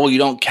stackable. You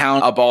don't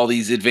count up all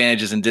these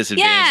advantages and Yeah,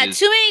 disadvantages.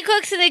 too many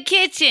cooks in the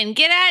kitchen.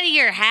 Get out of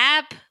here,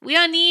 Hap. We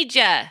don't need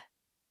ya.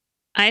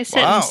 I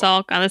sit Wow. and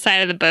sulk on the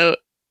side of the boat.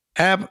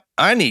 Hap,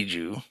 I need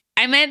you.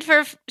 I meant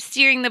for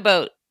steering the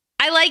boat.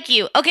 I like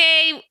you.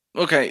 Okay.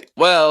 Okay,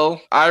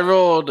 well, I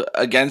rolled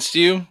against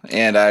you,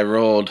 and I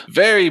rolled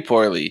very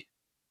poorly.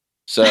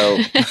 So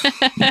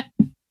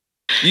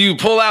you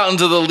pull out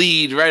into the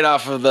lead right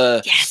off of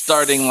the Yes.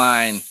 starting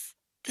line.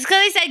 It's because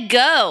I said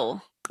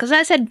go. Because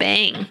I said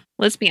bang.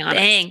 Let's be honest.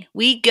 Bang.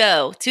 We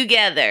go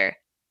together.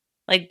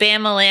 Like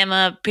Bama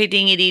Lama,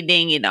 Pidingity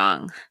Dingy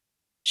Dong.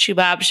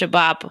 Shubab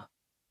Shabab.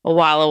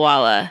 Walla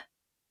Walla.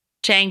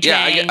 Chang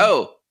Chang.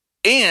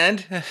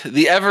 And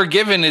the Ever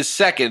Given is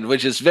second,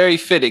 which is very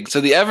fitting.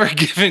 So the Ever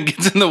Given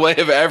gets in the way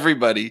of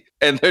everybody,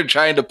 and they're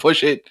trying to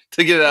push it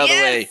to get it out of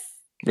the way. Yes.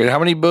 Wait, how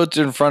many boats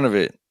are in front of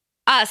it?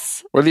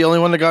 Us. We're the only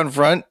one that got in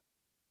front?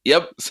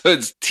 Yep. So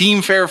it's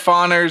Team Fair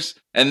Fawners,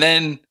 and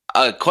then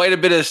quite a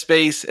bit of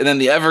space, and then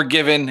the Ever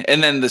Given,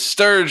 and then the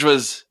Sturge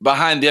was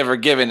behind the Ever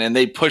Given, and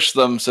they pushed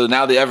them. So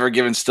now the Ever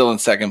Given's still in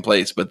second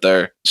place, but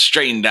they're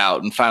straightened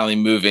out and finally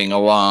moving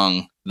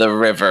along the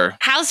river.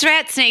 How's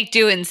Rat Snake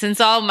doing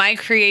since all my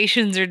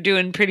creations are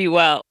doing pretty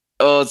well?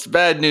 Oh, it's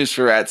bad news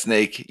for Rat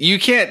Snake. You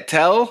can't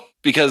tell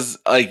because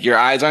like your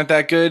eyes aren't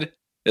that good.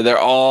 They're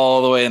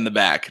all the way in the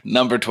back,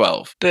 number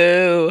 12.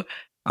 Boo.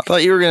 I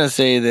thought you were going to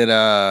say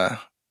that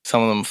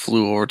some of them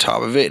flew over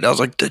top of it. And I was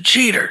like, the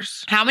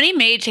cheaters. How many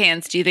mage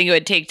hands do you think it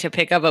would take to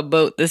pick up a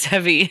boat this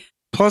heavy?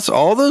 Plus,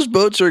 all those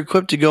boats are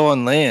equipped to go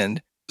on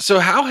land. So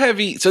how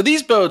heavy? So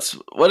these boats,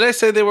 what did I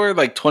say they were?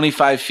 Like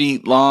 25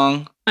 feet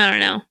long? I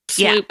don't know.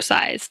 Yeah. Sloop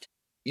sized.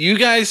 You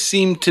guys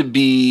seem to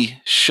be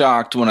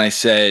shocked when I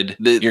said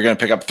that you're going to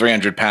pick up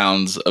 300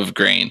 pounds of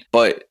grain,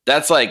 but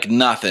that's like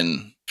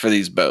nothing for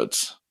these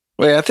boats.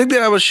 Wait, I think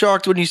that I was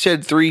shocked when you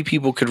said 3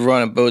 people could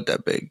run a boat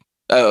that big.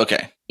 Oh,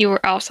 okay. You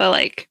were also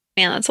like,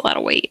 man, that's a lot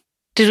of weight.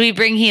 Did we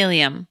bring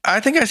helium? I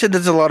think I said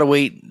that's a lot of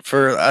weight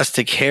for us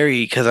to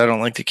carry because I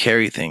don't like to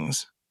carry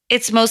things.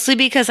 It's mostly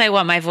because I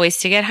want my voice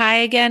to get high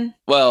again.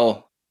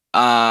 Well,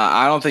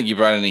 I don't think you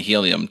brought any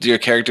helium. Do your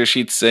character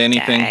sheets say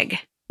anything? Dag.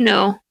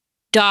 No.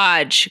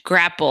 Dodge,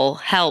 grapple,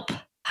 help,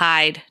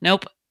 hide.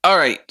 Nope. All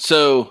right,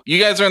 so you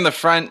guys are in the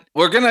front.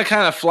 We're going to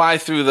kind of fly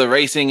through the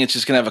racing. It's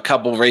just going to have a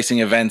couple racing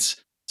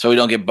events so we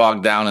don't get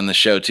bogged down in the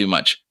show too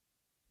much.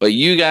 But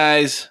you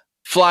guys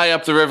fly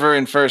up the river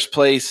in first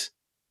place,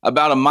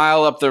 about a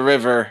mile up the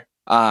river.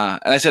 And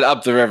I said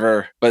up the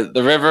river, but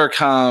the river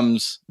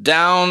comes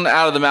down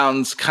out of the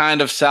mountains,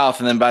 kind of south.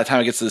 And then by the time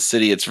it gets to the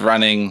city, it's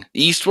running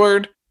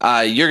eastward.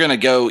 You're going to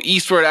go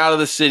eastward out of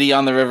the city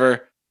on the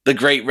river, the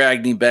Great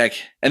Ragni Beck.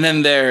 And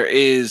then there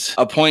is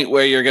a point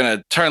where you're going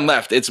to turn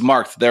left. It's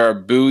marked. There are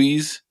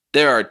buoys.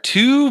 There are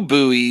 2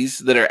 buoys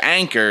that are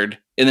anchored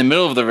in the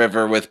middle of the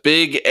river with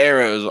big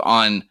arrows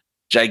on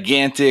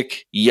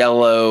gigantic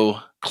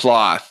yellow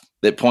cloth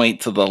that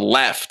point to the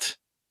left.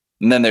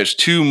 And then there's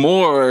 2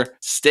 more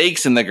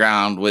stakes in the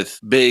ground with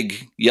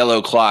big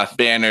yellow cloth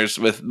banners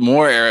with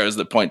more arrows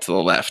that point to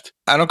the left.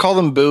 I don't call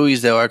them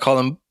buoys, though. I call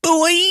them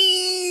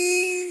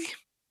buoy.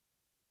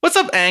 What's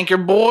up, anchor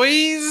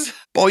boys?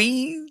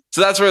 Boy.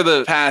 So that's where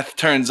the path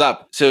turns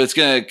up. So it's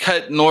going to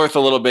cut north a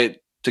little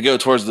bit to go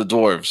towards the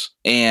dwarves.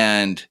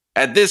 And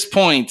at this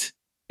point,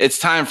 it's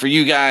time for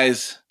you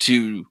guys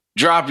to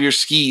drop your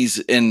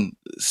skis and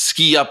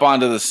ski up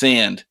onto the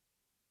sand.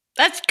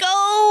 Let's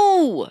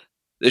go.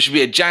 There should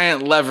be a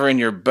giant lever in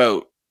your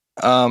boat.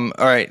 All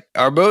right.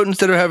 Our boat,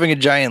 instead of having a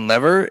giant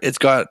lever, it's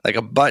got like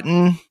a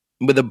button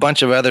with a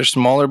bunch of other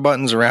smaller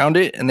buttons around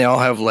it, and they all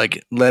have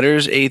like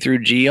letters A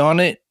through G on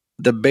it.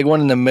 The big one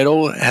in the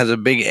middle has a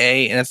big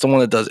A, and it's the one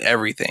that does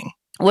everything.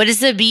 What does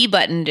the B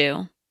button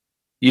do?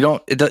 You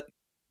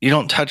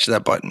don't touch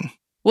that button.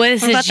 What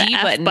does What the about the G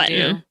F button,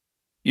 button? do?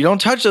 You don't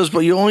touch those,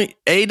 but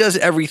A does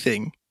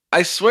everything.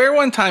 I swear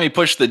one time he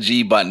pushed the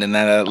G button and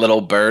then a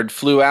little bird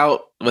flew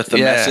out with the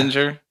Yeah.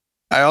 messenger.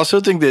 I also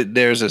think that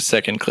there's a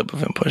second clip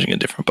of him pushing a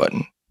different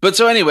button. But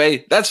so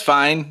anyway, that's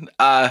fine.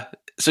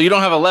 So you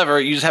don't have a lever,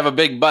 you just have a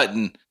big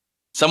button.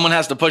 Someone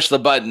has to push the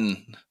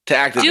button to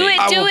activate. Do it.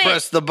 I will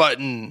press the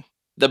button.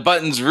 The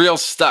button's real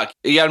stuck.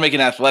 You got to make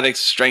an athletics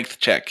strength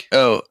check.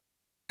 Oh,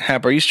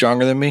 Hap, are you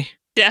stronger than me?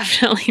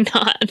 Definitely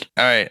not.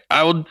 All right.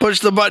 I will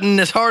push the button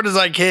as hard as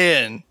I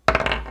can.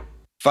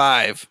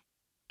 5.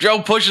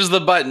 Joe pushes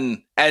the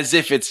button as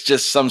if it's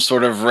just some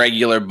sort of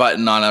regular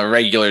button on a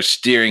regular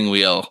steering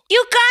wheel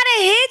You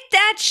gotta hit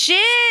that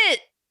shit.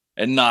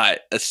 and not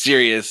a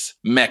serious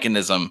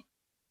mechanism.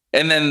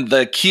 And then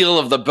the keel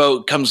of the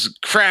boat comes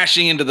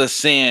crashing into the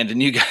sand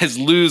and you guys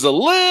lose a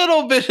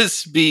little bit of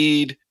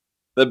speed.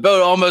 The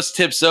boat almost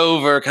tips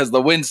over because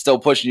the wind's still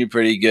pushing you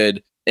pretty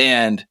good.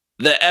 And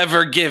the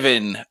Ever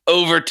Given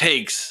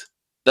overtakes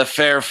the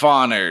Fair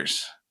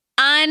Fawners.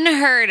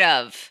 Unheard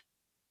of.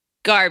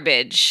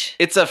 Garbage.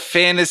 It's a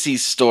fantasy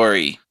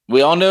story.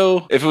 We all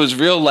know if it was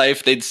real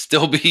life, they'd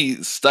still be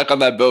stuck on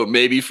that boat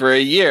maybe for a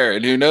year.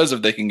 And who knows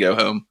if they can go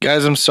home.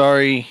 Guys, I'm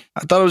sorry.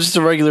 I thought it was just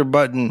a regular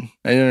button.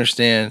 I didn't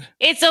understand.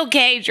 It's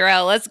okay,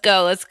 Drell. Let's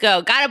go. Let's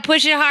go. Gotta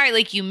push it hard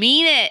like you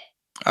mean it.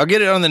 I'll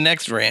get it on the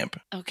next ramp.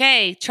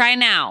 Okay, try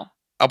now.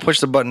 I'll push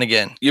the button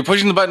again. You're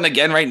pushing the button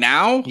again right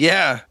now?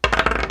 Yeah.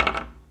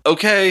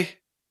 Okay.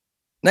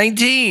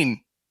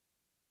 19.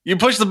 You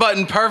push the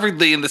button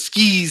perfectly and the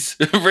skis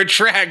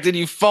retract and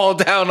you fall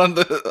down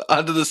onto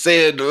the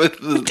sand with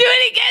the... Do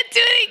it again. Do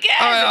it again.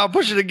 All right, I'll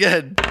push it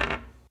again.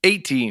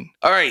 18.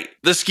 All right,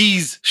 the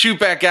skis shoot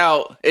back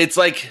out. It's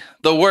like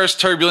the worst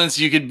turbulence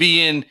you could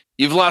be in.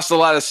 You've lost a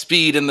lot of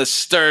speed and the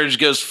Sturge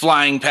goes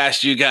flying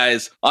past you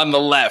guys on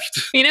the left.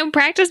 You know,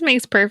 practice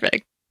makes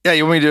perfect. Yeah,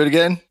 you want me to do it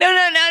again?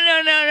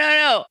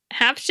 No.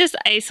 Hap's just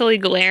icily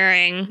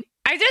glaring.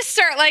 I just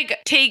start like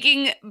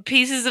taking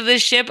pieces of the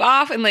ship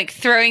off and like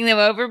throwing them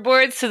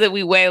overboard so that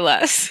we weigh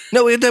less.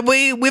 No, we have to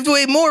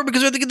weigh more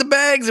because we have to get the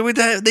bags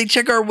and they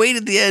check our weight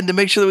at the end to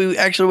make sure that we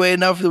actually weigh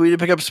enough that we need to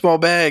pick up small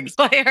bags.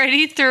 I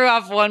already threw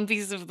off one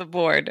piece of the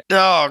board.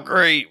 Oh,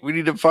 great. We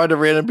need to find a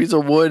random piece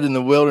of wood in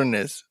the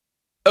wilderness.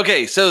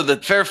 Okay, so the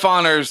Fair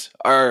Fawners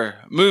are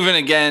moving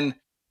again.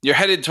 You're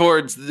headed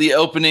towards the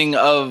opening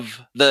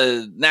of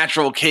the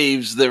natural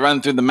caves that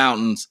run through the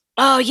mountains.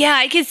 Oh yeah,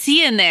 I could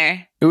see in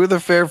there. Who are the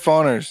Fair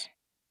Fawners?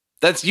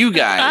 That's you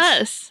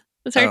guys. Us.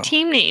 That's our Oh.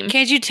 team name.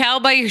 Can't you tell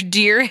by your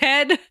deer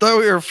head? Thought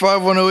we were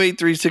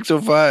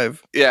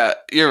 5108-3605. Yeah,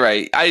 you're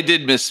right. I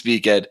did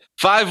misspeak, Ed.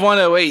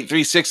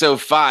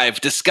 5108-3605,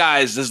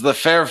 disguised as the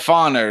Fair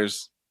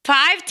Fawners.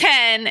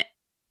 5'10",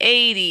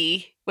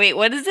 80. Wait,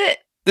 what is it?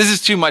 This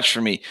is too much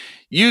for me.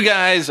 You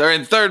guys are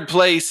in third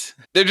place.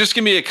 There're just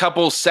going to be a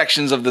couple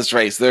sections of this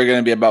race. There are going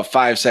to be about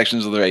 5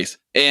 sections of the race.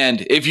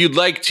 And if you'd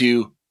like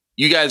to,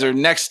 you guys are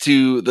next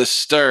to the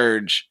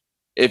Sturge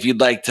if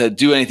you'd like to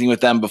do anything with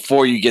them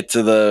before you get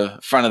to the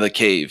front of the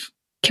cave.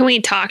 Can we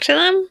talk to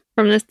them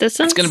from this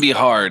distance? It's going to be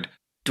hard.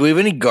 Do we have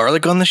any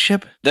garlic on the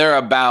ship? They're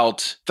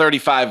about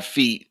 35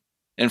 feet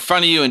in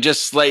front of you and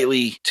just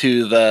slightly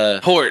to the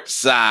port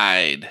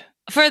side.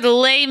 For the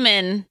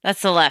layman,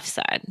 that's the left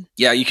side.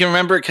 Yeah, you can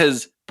remember it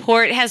because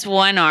Port has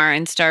 1 R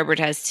and starboard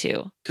has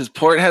 2.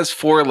 port has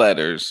 4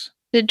 letters.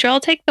 Did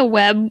Drell take the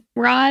web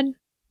rod,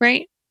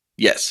 right?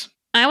 Yes.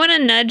 I want to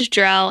nudge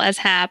Drell as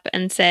Hap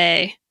and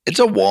say, It's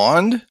a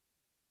wand?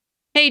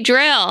 hey,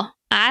 Drell,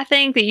 I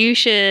think that you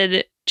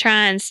should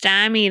try and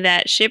stymie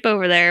that ship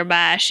over there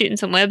by shooting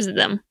some webs at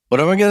them.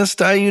 What am I going to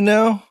style you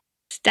now?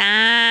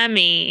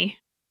 Stymie.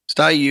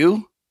 Style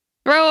you?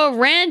 Throw a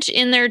wrench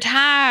in their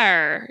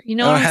tire. You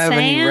know I what don't I'm have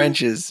saying? any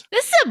wrenches.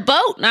 This is a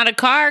boat, not a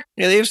car.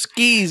 Yeah, they have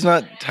skis,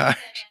 not tires.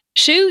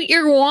 Shoot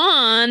your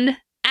wand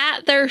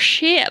at their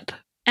ship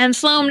and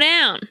slow them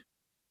down.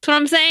 That's what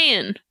I'm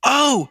saying.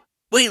 Oh,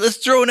 wait, let's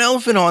throw an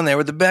elephant on there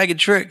with a bag of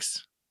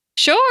tricks.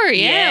 Sure,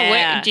 yeah.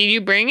 Yeah. Wait, did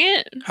you bring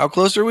it? How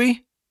close are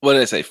we? What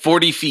did I say?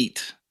 40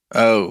 feet.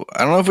 Oh, I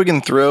don't know if we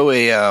can throw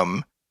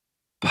a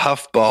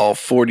puffball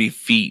 40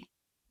 feet.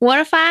 What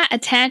if I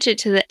attach it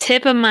to the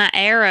tip of my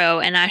arrow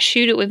and I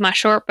shoot it with my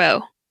short bow?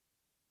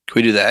 Can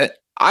we do that?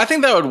 I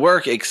think that would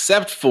work,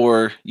 except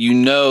for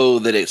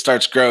that it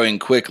starts growing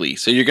quickly.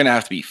 So you're going to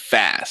have to be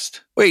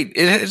fast. Wait,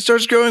 it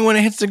starts growing when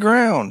it hits the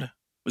ground.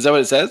 Is that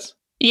what it says?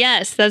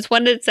 Yes, that's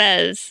what it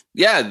says.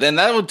 Yeah, then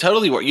that would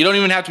totally work. You don't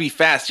even have to be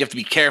fast. You have to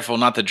be careful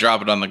not to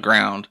drop it on the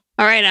ground.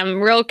 All right,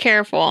 I'm real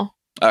careful.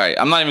 All right,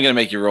 I'm not even going to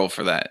make you roll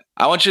for that.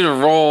 I want you to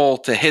roll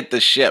to hit the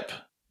ship,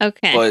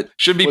 Okay. but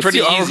should be What's pretty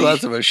the odds easy.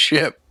 lots of a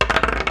ship?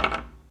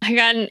 I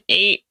got an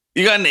 8.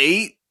 You got an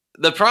 8?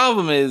 The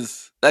problem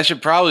is that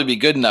should probably be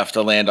good enough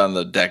to land on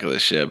the deck of the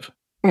ship.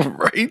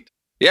 Right?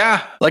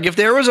 Yeah, Like if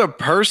there was a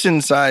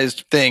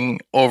person-sized thing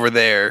over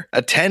there,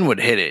 a 10 would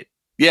hit it.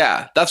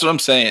 yeah, that's what I'm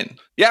saying.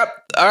 Yep,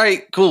 all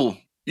right, cool.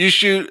 You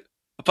shoot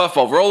a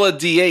puffball. Roll a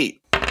D8.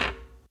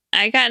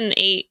 I got an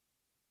 8.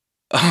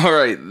 All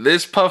right,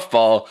 this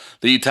puffball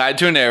that you tied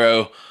to an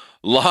arrow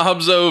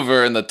lobs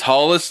over in the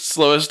tallest,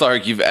 slowest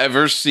arc you've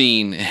ever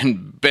seen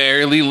and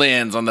barely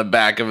lands on the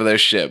back of their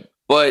ship.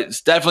 But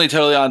it's definitely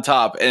totally on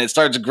top, and it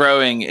starts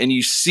growing, and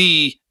you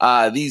see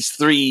these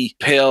 3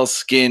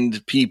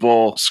 pale-skinned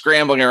people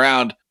scrambling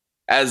around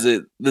as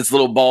this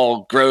little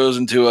ball grows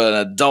into an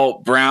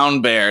adult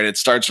brown bear, and it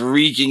starts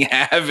wreaking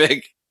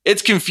havoc.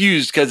 It's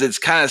confused because it's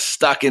kind of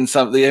stuck in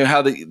something. You know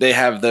how they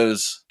have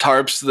those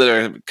tarps that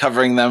are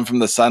covering them from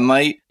the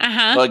sunlight?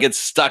 Uh-huh. Well, it gets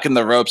stuck in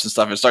the ropes and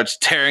stuff. It starts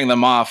tearing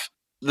them off.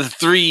 The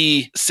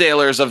 3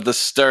 sailors of the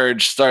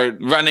Sturge start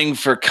running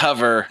for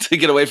cover to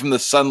get away from the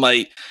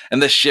sunlight,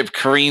 and the ship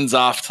careens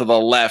off to the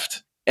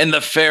left. And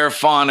the fair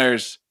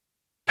fawners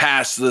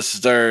pass the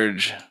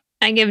Sturge.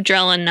 I give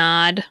Drell a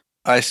nod.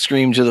 I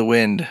scream to the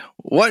wind,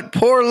 what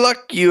poor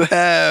luck you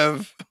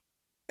have.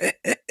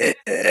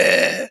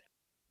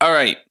 All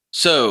right,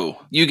 so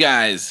you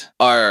guys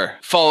are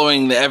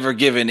following the Ever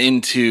Given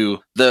into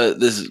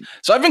this.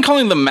 So I've been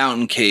calling them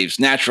mountain caves,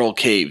 natural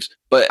caves,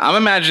 but I'm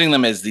imagining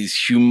them as these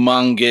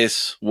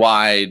humongous,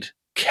 wide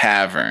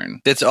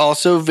cavern. That's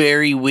also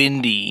very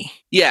windy.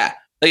 Yeah,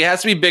 like it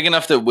has to be big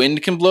enough that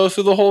wind can blow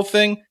through the whole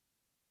thing.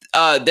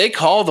 They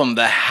call them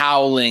the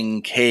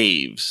Howling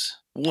Caves.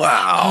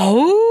 Wow.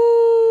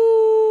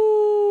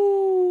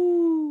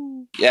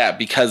 Oh. Yeah,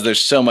 because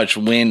there's so much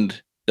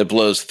wind that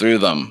blows through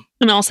them.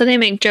 And also, they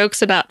make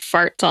jokes about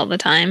farts all the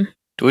time.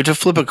 Do we have to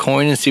flip a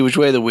coin and see which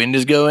way the wind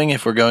is going,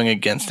 if we're going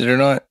against it or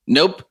not?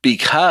 Nope,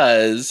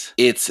 because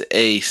it's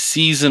a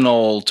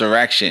seasonal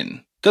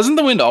direction. Doesn't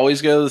the wind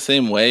always go the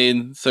same way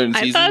in certain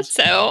I seasons? thought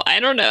so. I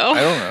don't know.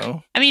 I don't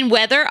know. I mean,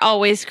 weather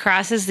always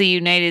crosses the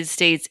United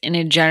States in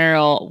a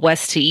general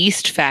west to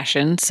east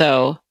fashion,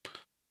 so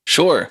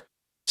Sure.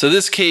 So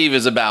this cave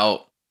is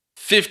about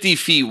 50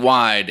 feet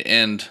wide,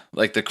 and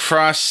like the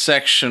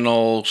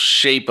cross-sectional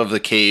shape of the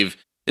cave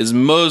is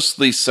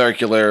mostly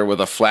circular with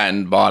a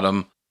flattened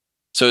bottom.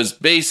 So it's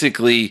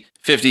basically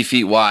 50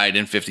 feet wide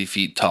and 50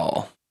 feet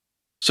tall.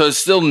 So it's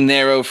still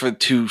narrow for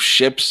 2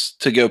 ships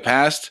to go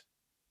past,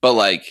 but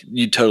like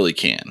you totally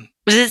can.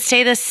 does it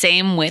stay the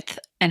same width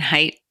and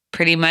height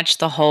pretty much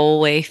the whole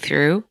way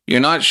through? You're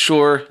not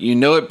sure, you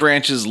know it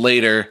branches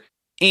later,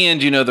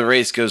 and you know the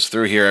race goes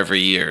through here every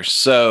year.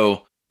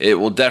 So it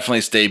will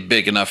definitely stay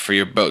big enough for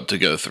your boat to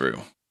go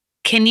through.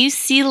 Can you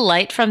see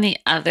light from the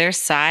other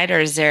side, or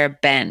is there a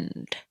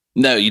bend?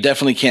 No, you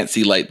definitely can't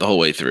see light the whole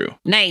way through.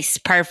 Nice,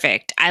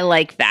 perfect. I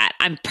like that.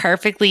 I'm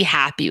perfectly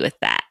happy with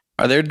that.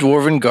 Are there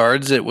dwarven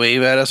guards that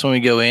wave at us when we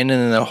go in,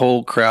 and then a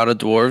whole crowd of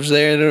dwarves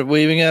there that are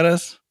waving at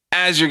us?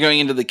 As you're going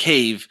into the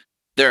cave,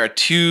 there are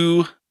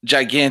 2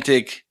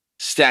 gigantic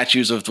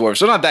statues of dwarves.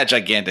 So not that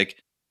gigantic.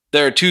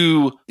 There are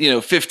 2,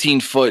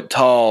 15-foot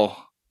tall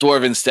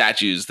dwarven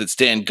statues that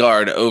stand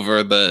guard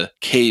over the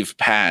cave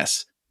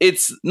pass.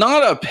 It's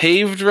not a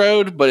paved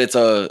road, but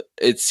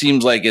it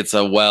seems like it's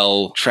a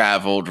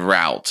well-traveled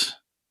route.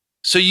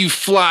 So you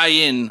fly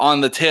in on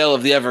the tail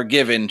of the Ever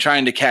Given,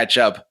 trying to catch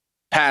up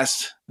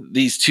past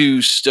these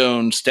 2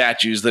 stone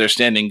statues that are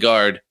standing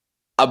guard.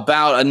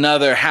 About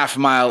another half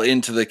mile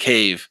into the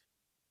cave,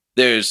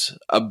 there's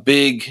a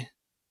big,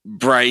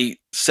 bright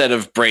set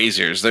of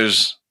braziers.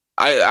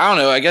 I don't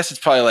know, I guess it's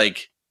probably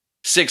like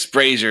 6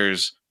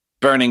 braziers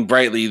burning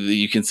brightly that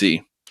you can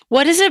see.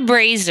 What is a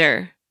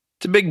brazier?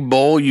 It's a big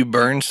bowl you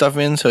burn stuff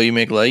in so you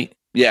make light.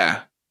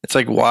 Yeah. It's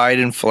like wide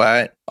and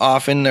flat.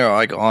 Often they're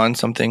like on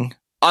something.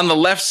 On the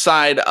left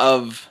side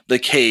of the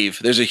cave,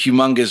 there's a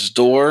humongous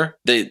door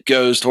that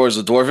goes towards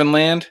the Dwarven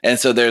land. And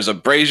so there's a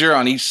brazier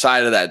on each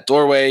side of that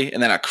doorway.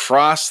 And then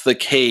across the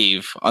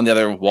cave on the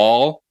other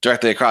wall,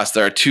 directly across,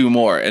 there are 2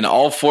 more. And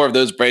all 4 of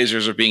those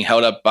braziers are being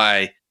held up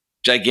by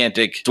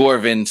gigantic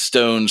Dwarven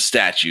stone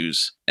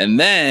statues. And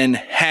then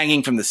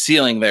hanging from the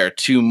ceiling, there are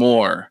 2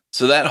 more.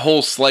 So that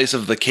whole slice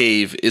of the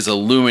cave is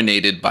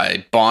illuminated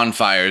by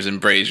bonfires and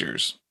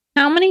braziers.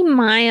 How many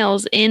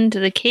miles into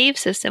the cave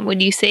system would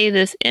you say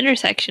this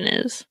intersection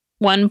is?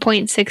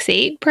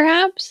 1.68,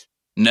 perhaps?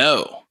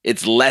 No,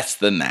 it's less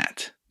than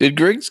that. Did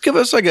Griggs give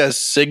us like a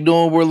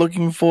signal we're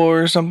looking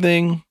for or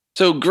something?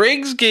 So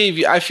Griggs gave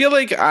you, I feel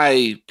like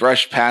I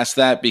brushed past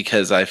that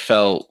because I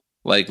felt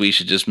like we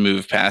should just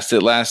move past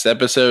it last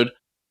episode,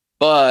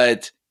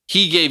 but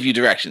he gave you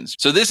directions.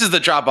 So this is the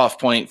drop-off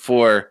point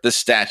for the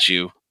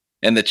statue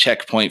and the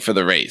checkpoint for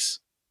the race.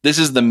 This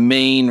is the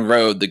main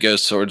road that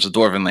goes towards the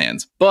Dwarven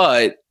lands,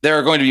 but there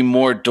are going to be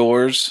more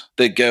doors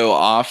that go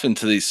off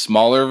into these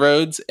smaller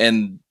roads,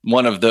 and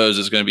one of those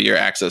is going to be your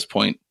access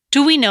point.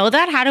 Do we know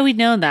that? How do we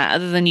know that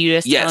other than you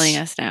just Yes. telling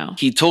us now?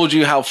 He told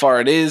you how far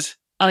it is,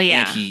 Oh,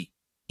 yeah. and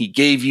he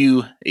gave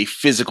you a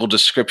physical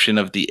description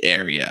of the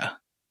area.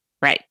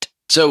 Right.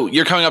 So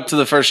you're coming up to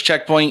the first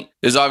checkpoint.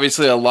 There's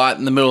obviously a lot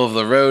in the middle of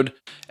the road.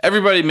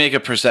 Everybody make a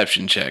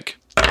perception check.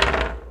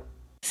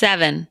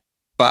 7.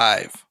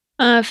 5.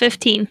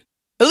 15.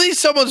 At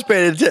least someone's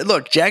paying attention.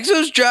 Look,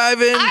 Jaxo's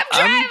driving. I'm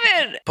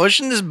driving!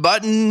 Pushing this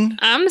button.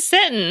 I'm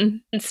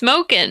sitting and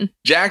smoking.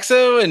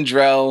 Jaxo and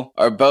Drell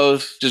are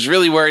both just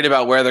really worried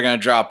about where they're going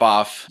to drop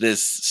off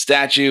this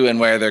statue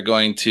and where they're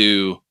going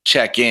to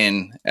check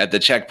in at the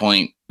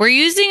checkpoint. We're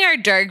using our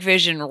dark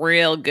vision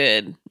real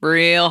good,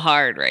 real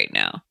hard right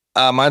now.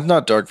 Mine's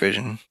not dark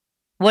vision.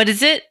 What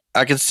is it?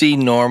 I can see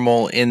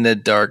normal in the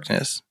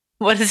darkness.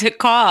 What is it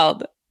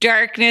called?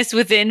 Darkness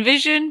within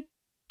vision?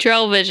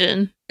 Drill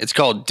vision. It's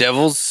called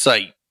Devil's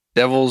Sight.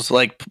 Devils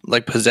like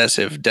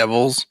possessive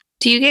devils.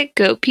 Do you get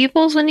goat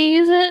pupils when you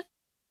use it?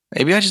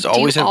 Maybe I just Do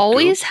always you have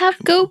always have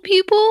goat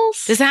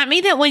pupils? Does that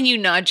mean that when you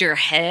nod your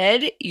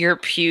head, your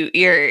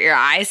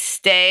eyes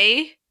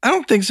stay? I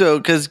don't think so,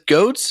 because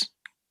goats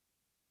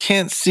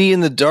can't see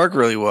in the dark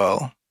really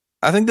well.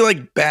 I think they're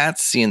like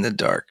bats see in the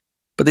dark,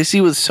 but they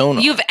see with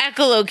sonar. You have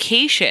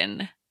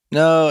echolocation.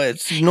 No,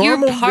 it's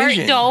normal You're part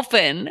vision.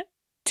 dolphin.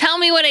 Tell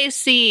me what I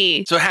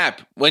see. So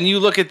Hap, when you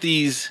look at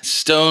these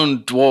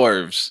stone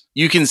dwarves,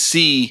 you can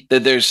see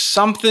that there's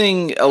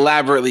something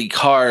elaborately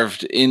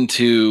carved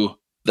into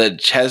the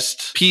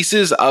chest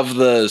pieces of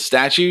the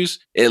statues.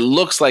 It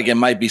looks like it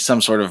might be some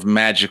sort of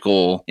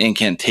magical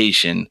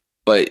incantation,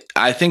 but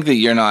I think that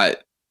you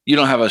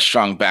don't have a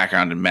strong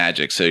background in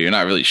magic, so you're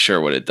not really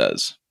sure what it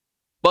does.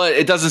 But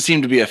it doesn't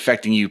seem to be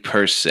affecting you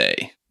per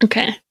se.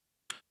 Okay.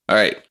 All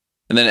right.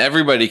 And then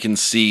everybody can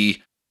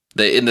see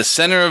that in the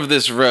center of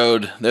this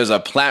road, there's a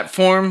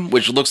platform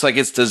which looks like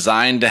it's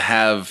designed to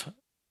have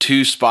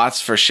 2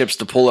 spots for ships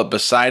to pull up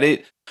beside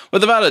it,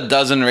 with about a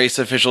dozen race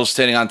officials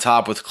standing on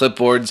top with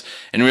clipboards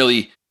and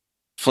really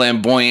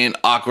flamboyant,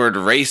 awkward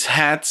race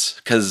hats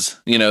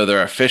because,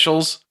 they're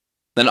officials.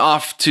 Then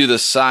off to the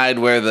side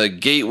where the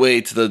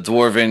gateway to the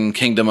Dwarven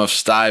Kingdom of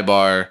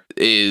Stybar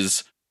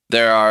is,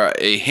 there are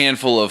a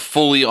handful of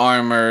fully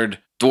armored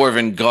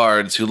Dwarven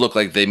guards who look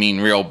like they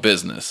mean real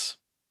business.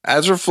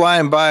 As we're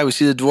flying by, we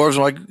see the dwarves and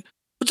we're like,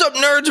 what's up,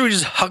 nerds? We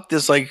just huck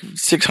this like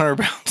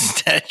 600-pound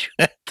statue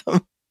at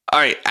them. All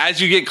right,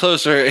 as you get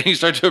closer and you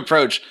start to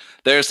approach,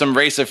 there are some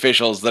race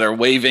officials that are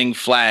waving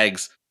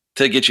flags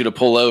to get you to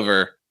pull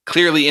over,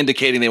 clearly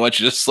indicating they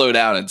want you to slow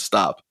down and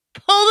stop.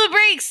 Pull the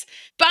brakes.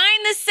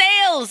 Bind the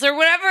sails or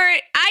whatever.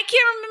 I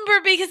can't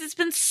remember because it's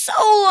been so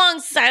long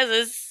since I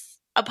was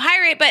a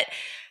pirate, but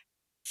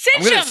cinch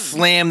I'm going them. to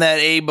slam that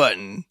A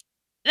button.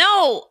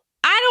 No,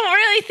 I don't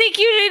really think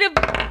you need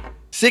a...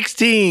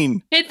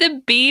 16. Hit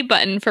the B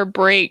button for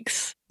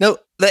brakes. No,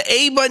 the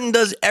A button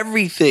does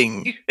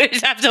everything. You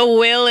just have to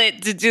will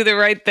it to do the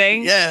right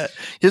thing. Yeah,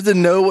 you have to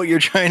know what you're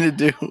trying to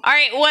do. All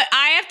right, what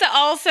I have to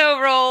also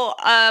roll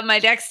my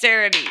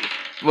dexterity.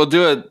 We'll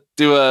do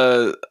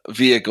a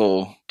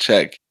vehicle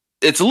check.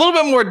 It's a little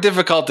bit more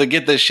difficult to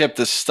get the ship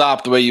to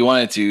stop the way you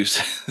want it to,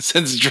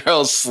 since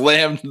Drell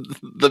slammed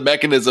the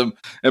mechanism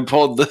and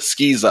pulled the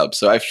skis up.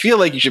 So I feel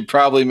like you should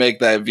probably make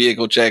that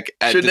vehicle check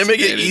at Shouldn't it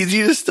make it disadvantage.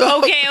 easy to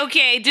stop?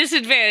 Okay,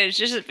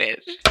 disadvantage.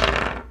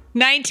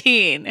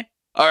 19.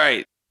 All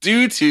right.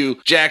 Due to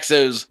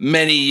Jaxo's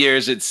many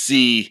years at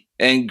sea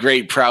and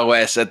great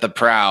prowess at the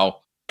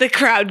prow, The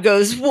crowd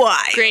goes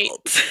wild. Great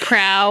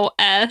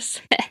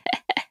prowess.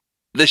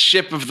 the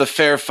ship of the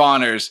Fair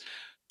Fawners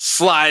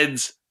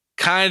slides,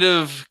 kind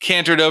of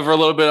cantered over a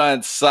little bit on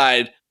its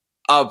side,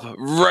 up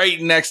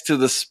right next to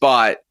the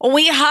spot.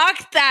 We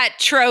hucked that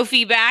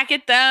trophy back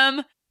at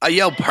them. I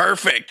yell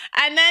perfect.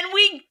 And then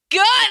we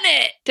gun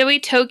it. Did we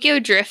Tokyo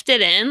drift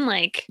it in?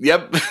 Like,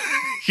 Yep.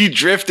 You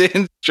drift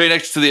in straight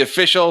next to the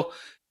official,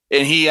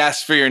 and he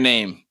asks for your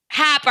name.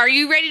 Hap, are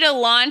you ready to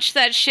launch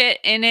that shit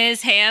in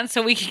his hand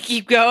so we can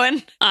keep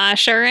going? I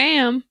sure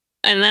am.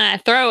 And then I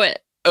throw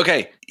it.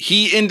 Okay,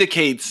 he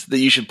indicates that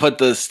you should put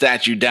the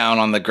statue down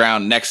on the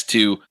ground next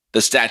to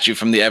the statue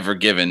from the Ever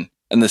Given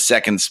in the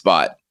second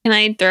spot. Can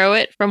I throw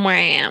it from where I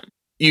am?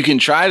 You can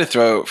try to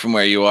throw it from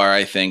where you are,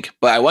 I think,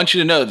 but I want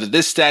you to know that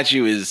this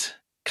statue is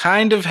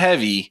kind of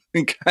heavy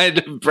and kind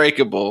of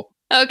breakable.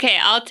 Okay,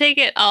 I'll take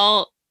it.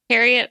 I'll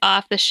carry it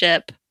off the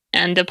ship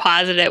and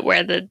deposit it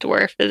where the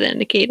dwarf is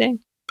indicating.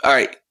 All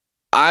right,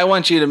 I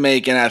want you to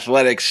make an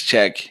athletics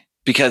check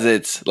because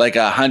it's like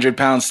a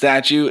 100-pound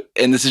statue,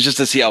 and this is just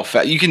to see how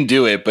fast you can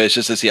do it, but it's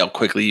just to see how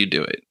quickly you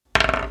do it.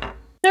 I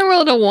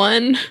rolled a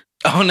 1.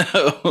 Oh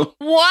no.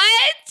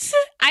 What?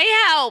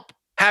 I help.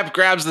 Hap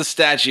grabs the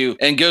statue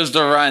and goes to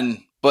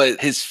run,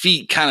 but his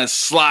feet kind of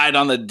slide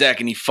on the deck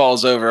and he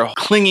falls over,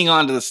 clinging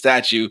onto the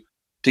statue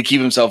to keep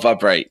himself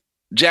upright.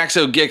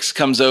 Jaxo Gix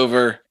comes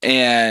over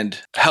and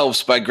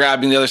helps by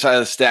grabbing the other side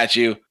of the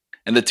statue,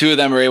 and the two of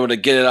them are able to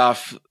get it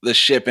off the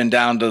ship and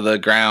down to the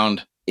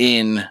ground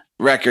in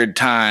record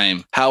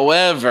time.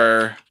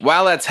 However,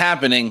 while that's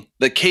happening,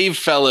 the cave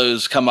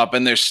fellows come up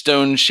in their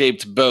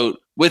stone-shaped boat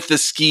with the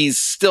skis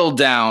still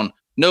down.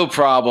 No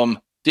problem.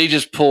 They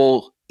just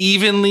pull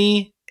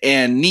evenly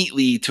and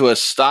neatly to a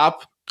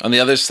stop on the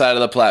other side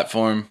of the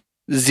platform.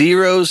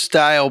 0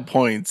 style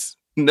points.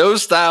 No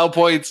style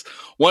points.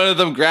 One of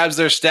them grabs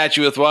their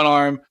statue with one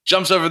arm,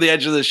 jumps over the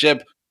edge of the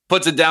ship,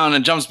 puts it down,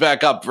 and jumps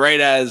back up right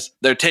as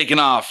they're taking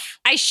off.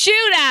 I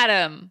shoot at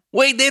him.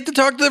 Wait, they have to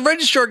talk to the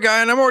registrar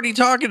guy, and I'm already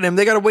talking to him.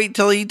 They got to wait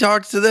till he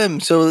talks to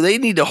them. So they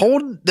need to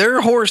hold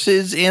their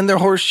horses and their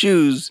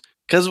horseshoes,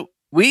 because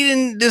we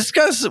didn't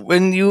discuss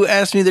when you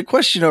asked me the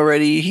question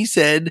already. He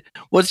said,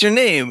 "What's your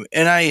name?"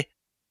 And I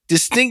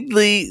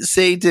distinctly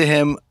say to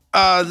him,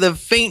 the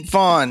faint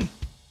fawn.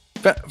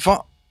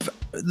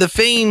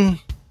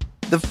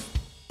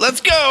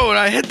 Let's go. And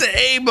I hit the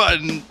A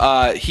button.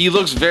 He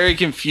looks very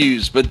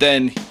confused, but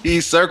then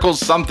he circles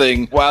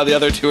something while the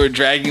other two are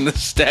dragging the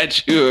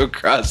statue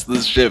across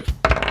the ship.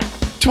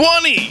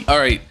 20. All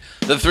right,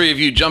 the three of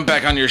you jump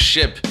back on your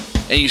ship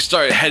and you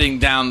start heading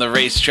down the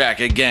racetrack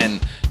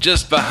again,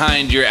 just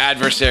behind your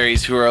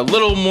adversaries who are a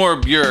little more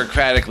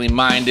bureaucratically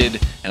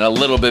minded and a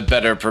little bit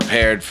better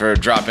prepared for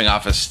dropping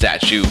off a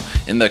statue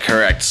in the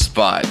correct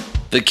spot.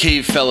 The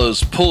cave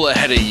fellows pull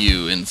ahead of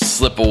you and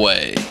slip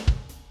away.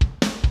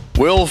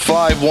 Will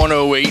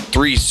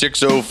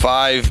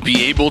 5108-3605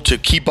 be able to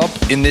keep up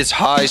in this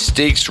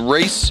high-stakes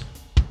race?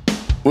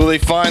 Will they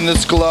find the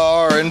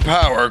Sklar and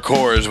power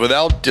cores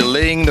without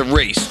delaying the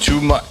race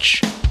too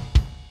much?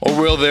 Or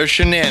will their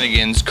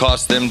shenanigans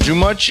cost them too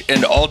much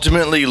and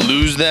ultimately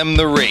lose them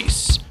the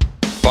race?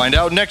 Find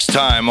out next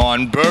time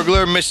on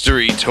Burglar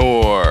Mystery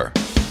Tour.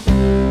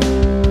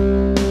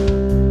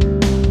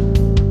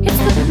 It's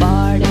the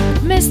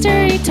Bardic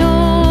Mystery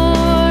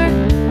Tour.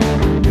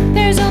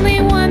 There's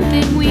only one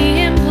thing we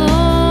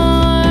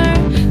implore.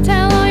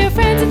 Tell all your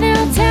friends and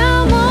they'll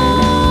tell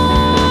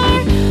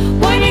more.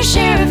 Warn your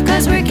sheriff,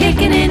 'cause we're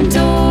kicking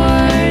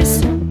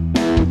indoors.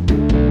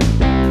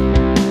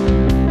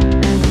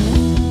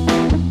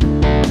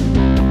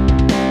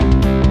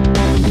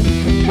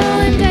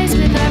 Rolling dice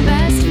with our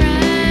best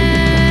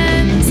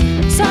friends.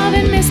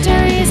 Solving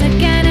mysteries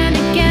again and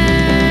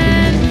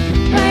again.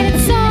 Writing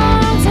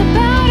songs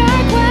about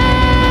our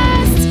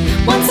quest.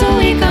 Once a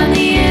week on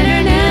the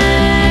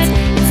internet.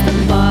 It's the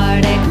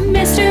Bardic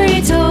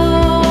Mystery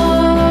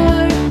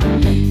Tour.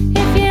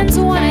 If yins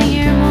wanna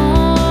hear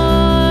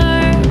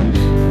more,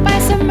 buy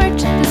some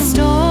merch at the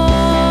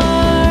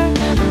store.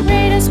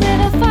 Rate us with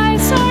a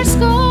 5-star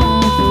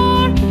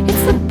score.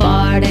 It's the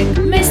Bardic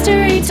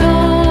Mystery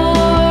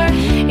Tour.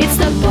 It's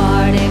the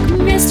Bardic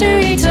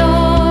Mystery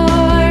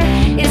Tour.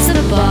 It's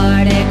the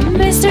Bardic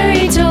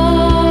Mystery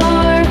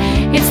Tour.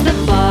 It's the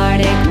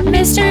Bardic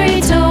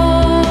Mystery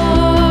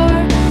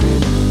Tour.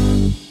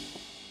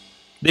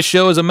 This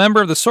show is a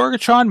member of the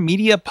Sorgatron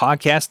Media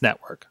Podcast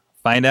Network.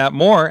 Find out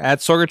more at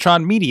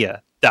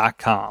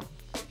sorgatronmedia.com.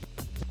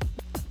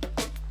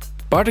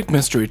 Bardic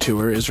Mystery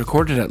Tour is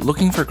recorded at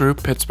Looking for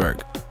Group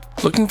Pittsburgh.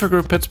 Looking for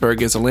Group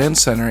Pittsburgh is a land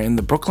center in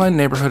the Brookline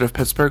neighborhood of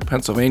Pittsburgh,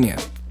 Pennsylvania.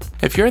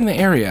 If you're in the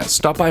area,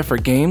 stop by for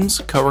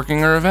games,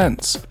 co-working, or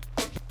events.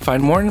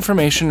 Find more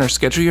information or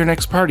schedule your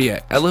next party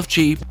at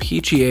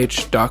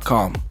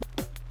lfgpgh.com.